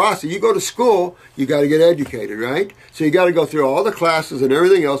always a process. You go to school, you got to get educated, right? So you got to go through all the classes and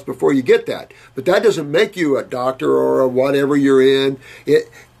everything else before you get that. But that doesn't make you a doctor or a whatever you're in.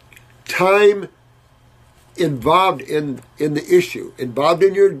 Time involved in the issue, involved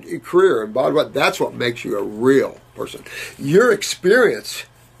in your career, that's what makes you a real person. Your experience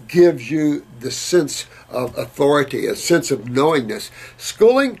gives you the sense of authority, a sense of knowingness.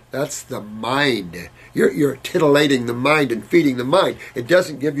 Schooling, that's the mind. You're titillating the mind and feeding the mind. It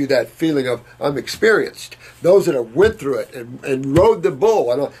doesn't give you that feeling of, I'm experienced. Those that have went through it and rode the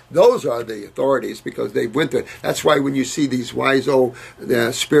bull, those are the authorities because they've went through it. That's why when you see these wise old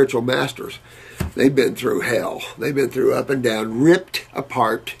spiritual masters, they've been through hell. They've been through up and down, ripped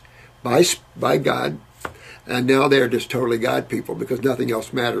apart by God. And now they're just totally God people because nothing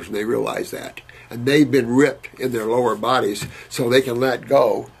else matters and they realize that. And they've been ripped in their lower bodies so they can let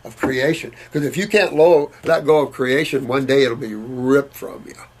go of creation. Because if you can't let go of creation, one day it'll be ripped from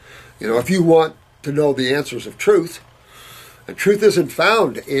you. You know, if you want to know the answers of truth, and truth isn't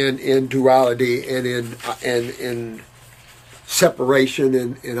found in duality and in separation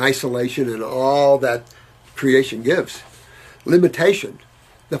and in isolation and all that creation gives. Limitation,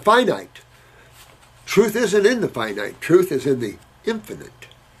 the finite. Truth isn't in the finite. Truth is in the infinite.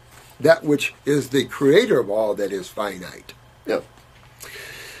 That which is the creator of all that is finite. Yep.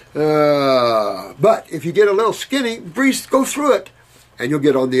 But if you get a little skinny, go through it, and you'll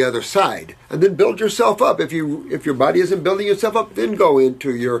get on the other side. And then build yourself up. If your body isn't building itself up, then go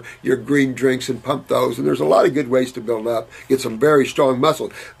into your green drinks and pump those. And there's a lot of good ways to build up. Get some very strong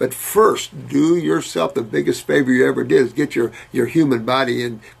muscles. But first, do yourself the biggest favor you ever did is get your human body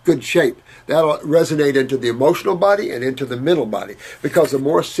in good shape. That'll resonate into the emotional body and into the mental body. Because the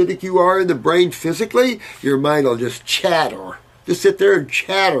more acidic you are in the brain physically, your mind will just chatter. Just sit there and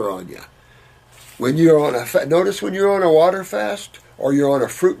chatter on you. When you're on notice when you're on a water fast or you're on a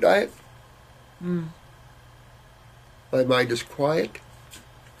fruit diet, my mind is quiet.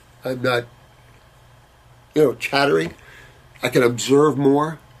 I'm not, chattering. I can observe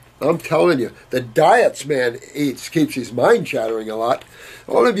more. I'm telling you, the diets man eats keeps his mind chattering a lot.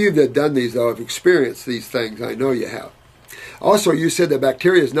 All of you that have done these, though, have experienced these things. I know you have. Also, you said that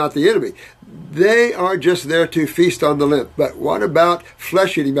bacteria is not the enemy. They are just there to feast on the lymph. But what about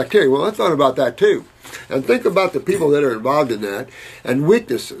flesh-eating bacteria? Well, I thought about that too. And think about the people that are involved in that and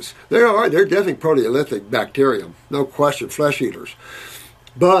weaknesses. They're definitely proteolytic bacterium, no question, flesh eaters.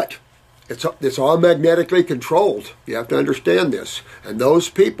 But it's all magnetically controlled. You have to understand this. And those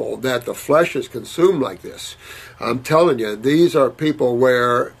people that the flesh is consumed like this, I'm telling you, these are people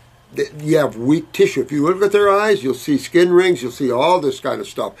where you have weak tissue. If you look at their eyes, you'll see skin rings, you'll see all this kind of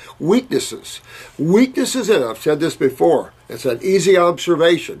stuff. Weaknesses, and I've said this before, it's an easy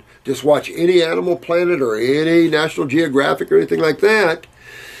observation. Just watch any Animal Planet or any National Geographic or anything like that,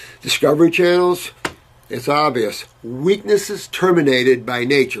 Discovery Channels, it's obvious. Weaknesses terminated by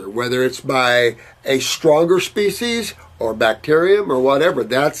nature, whether it's by a stronger species or bacterium or whatever,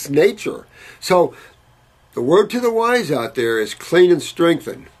 that's nature. So the word to the wise out there is clean and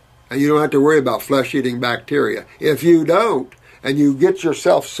strengthen. And you don't have to worry about flesh-eating bacteria. If you don't, and you get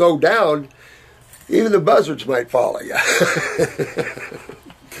yourself so down, even the buzzards might follow you.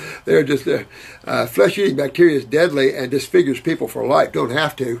 They're just flesh-eating bacteria is deadly and disfigures people for life. Don't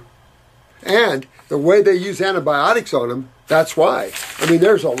have to. And the way they use antibiotics on them, that's why. I mean,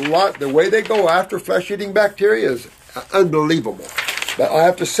 there's a lot. The way they go after flesh-eating bacteria is unbelievable. But all I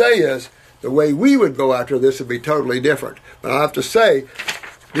have to say is, the way we would go after this would be totally different. But I have to say,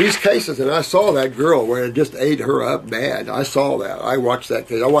 these cases, and I saw that girl where it just ate her up bad. I saw that. I watched that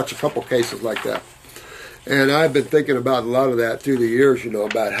case. I watched a couple cases like that. And I've been thinking about a lot of that through the years,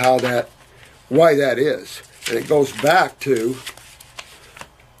 about why that is. And it goes back to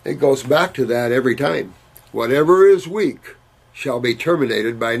that every time. Whatever is weak shall be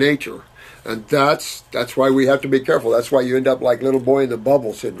terminated by nature. And that's why we have to be careful. That's why you end up like little boy in the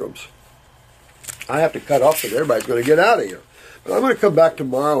bubble syndromes. I have to cut off because everybody's going to get out of here. But I'm going to come back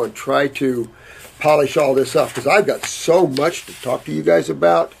tomorrow and try to polish all this up because I've got so much to talk to you guys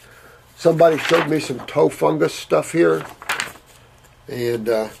about. Somebody showed me some toe fungus stuff here. And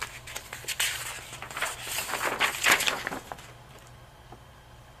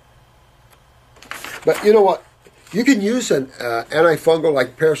but you know what? You can use an antifungal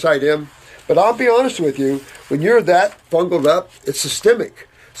like Parasite M, But I'll be honest with you, when you're that fungled up, it's systemic.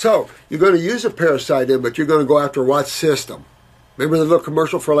 So you're going to use a parasite in, but you're going to go after what system? Remember the little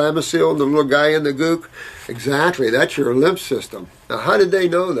commercial for Lamisil and the little guy in the gook? Exactly, that's your lymph system. Now, how did they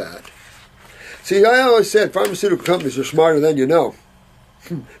know that? See, I always said pharmaceutical companies are smarter than you know.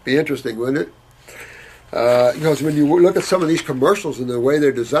 Be interesting, wouldn't it? Because when you look at some of these commercials and the way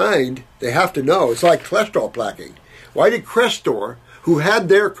they're designed, they have to know. It's like cholesterol plaquing. Why did Crestor, who had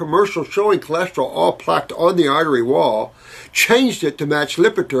their commercial showing cholesterol all plaqued on the artery wall, changed it to match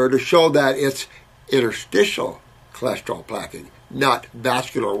Lipitor to show that it's interstitial cholesterol plaquing, not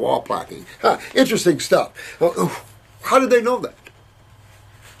vascular wall plaquing? Interesting stuff. How did they know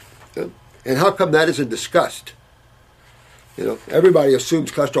that? And how come that isn't discussed? Everybody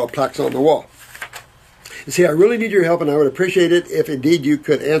assumes cholesterol plaques on the wall. You see, I really need your help, and I would appreciate it if indeed you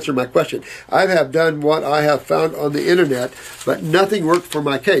could answer my question. I have done what I have found on the internet, but nothing worked for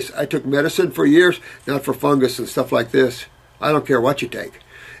my case. I took medicine for years, not for fungus and stuff like this. I don't care what you take.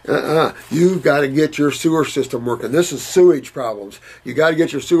 You've got to get your sewer system working. This is sewage problems. You got to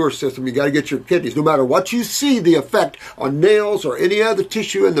get your sewer system. You got to get your kidneys. No matter what you see the effect on nails or any other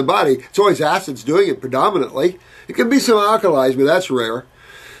tissue in the body, it's always acids doing it predominantly. It can be some alkalis, but that's rare.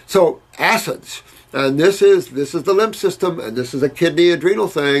 So acids. And this is the lymph system, and this is a kidney adrenal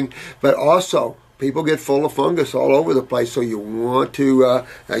thing, but also people get full of fungus all over the place, so you want to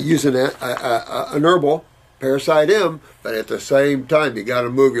use an herbal, Parasite M, but at the same time you got to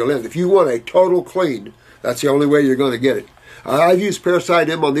move your lymph. If you want a total clean, that's the only way you're going to get it. I've used Parasite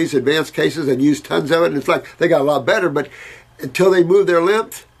M on these advanced cases and used tons of it, and it's like they got a lot better, but until they move their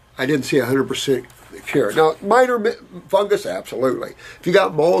lymph, I didn't see 100% cure. Now, minor fungus, absolutely. If you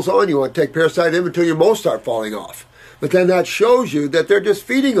got moles on, you want to take Parasite M until your moles start falling off. But then that shows you that they're just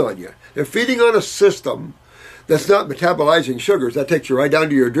feeding on you. They're feeding on a system that's not metabolizing sugars. That takes you right down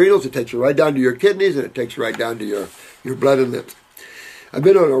to your adrenals, it takes you right down to your kidneys, and it takes you right down to your blood and lymph. I've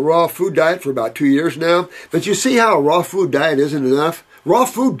been on a raw food diet for about 2 years now, but you see how a raw food diet isn't enough? Raw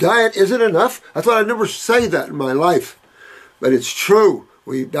food diet isn't enough? I thought I'd never say that in my life, but it's true.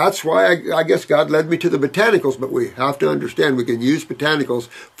 That's why I guess God led me to the botanicals, but we have to understand we can use botanicals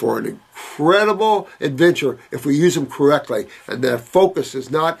for an incredible adventure if we use them correctly. And their focus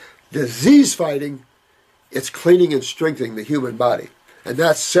is not disease fighting, it's cleaning and strengthening the human body. And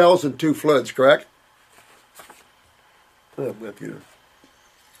that's cells and two fluids, correct? Oh, my computer.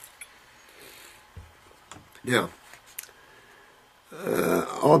 Now,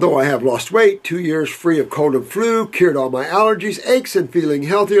 although I have lost weight, 2 years free of cold and flu, cured all my allergies, aches, and feeling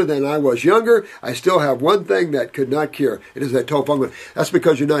healthier than I was younger, I still have one thing that could not cure. It is that tofungus. That's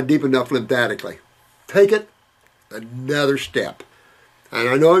because you're not deep enough lymphatically. Take it another step. And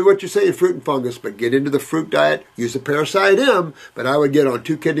I know what you're saying, fruit and fungus, but get into the fruit diet, use the Parasite M, but I would get on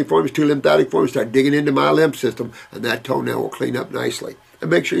 2 kidney forms, 2 lymphatic forms, start digging into my lymph system, and that toenail will clean up nicely. And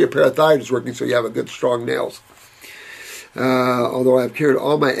make sure your parathyroid is working so you have a good, strong nails. Although I've cured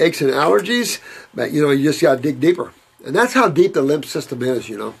all my aches and allergies, but you just got to dig deeper. And that's how deep the lymph system is,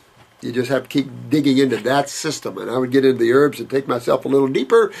 You just have to keep digging into that system. And I would get into the herbs and take myself a little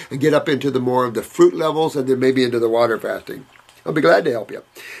deeper and get up into the more of the fruit levels and then maybe into the water fasting. I'll be glad to help you.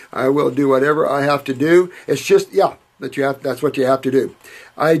 I will do whatever I have to do. It's just, that's what you have to do.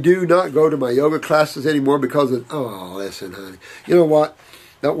 I do not go to my yoga classes anymore because listen, honey. You know what?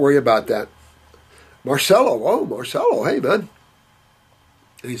 Don't worry about that. Marcelo, hey, man.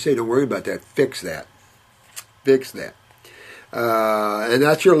 And you say, don't worry about that. Fix that. And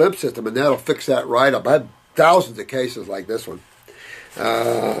that's your lymph system, and that'll fix that right up. I have thousands of cases like this one.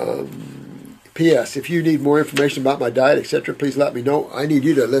 P.S. If you need more information about my diet, etc., please let me know. I need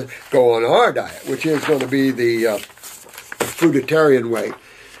you to go on our diet, which is going to be the fruitarian way.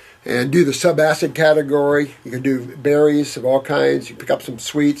 And do the subacid category. You can do berries of all kinds. You pick up some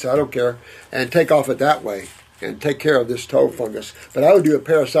sweets, I don't care, and take off it that way and take care of this toe fungus. But I would do a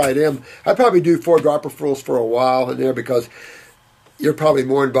Parasite M. I'd probably do 4-dropperfuls for a while in there because you're probably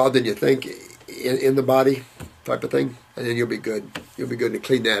more involved than you think in the body type of thing. And then you'll be good. You'll be good to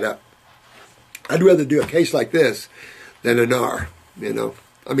clean that up. I'd rather do a case like this than a NAR,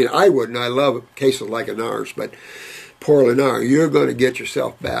 I mean, I wouldn't. I love cases like a NARS, but poor Lennar, you're going to get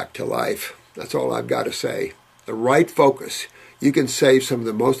yourself back to life. That's all I've got to say. The right focus, you can save some of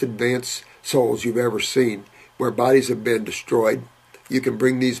the most advanced souls you've ever seen, where bodies have been destroyed. You can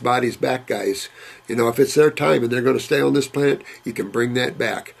bring these bodies back, guys. If it's their time and they're going to stay on this planet, you can bring that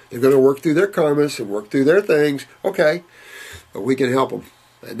back. They're going to work through their karmas and work through their things. Okay, but we can help them.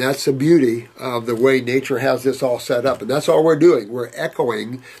 And that's the beauty of the way nature has this all set up. And that's all we're doing. We're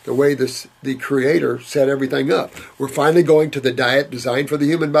echoing the way the Creator set everything up. We're finally going to the diet designed for the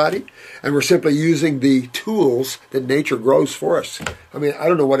human body, and we're simply using the tools that nature grows for us. I mean, I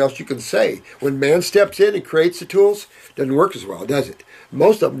don't know what else you can say. When man steps in and creates the tools, it doesn't work as well, does it?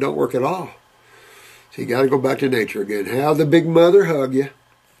 Most of them don't work at all. So you got to go back to nature again. Have the Big Mother hug you.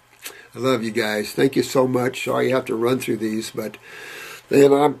 I love you guys. Thank you so much. Sorry you have to run through these, but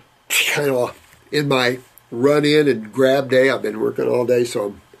then I'm kind of in my run-in and grab day. I've been working all day, so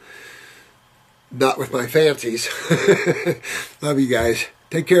I'm not with my fancies. Love you guys.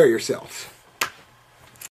 Take care of yourselves.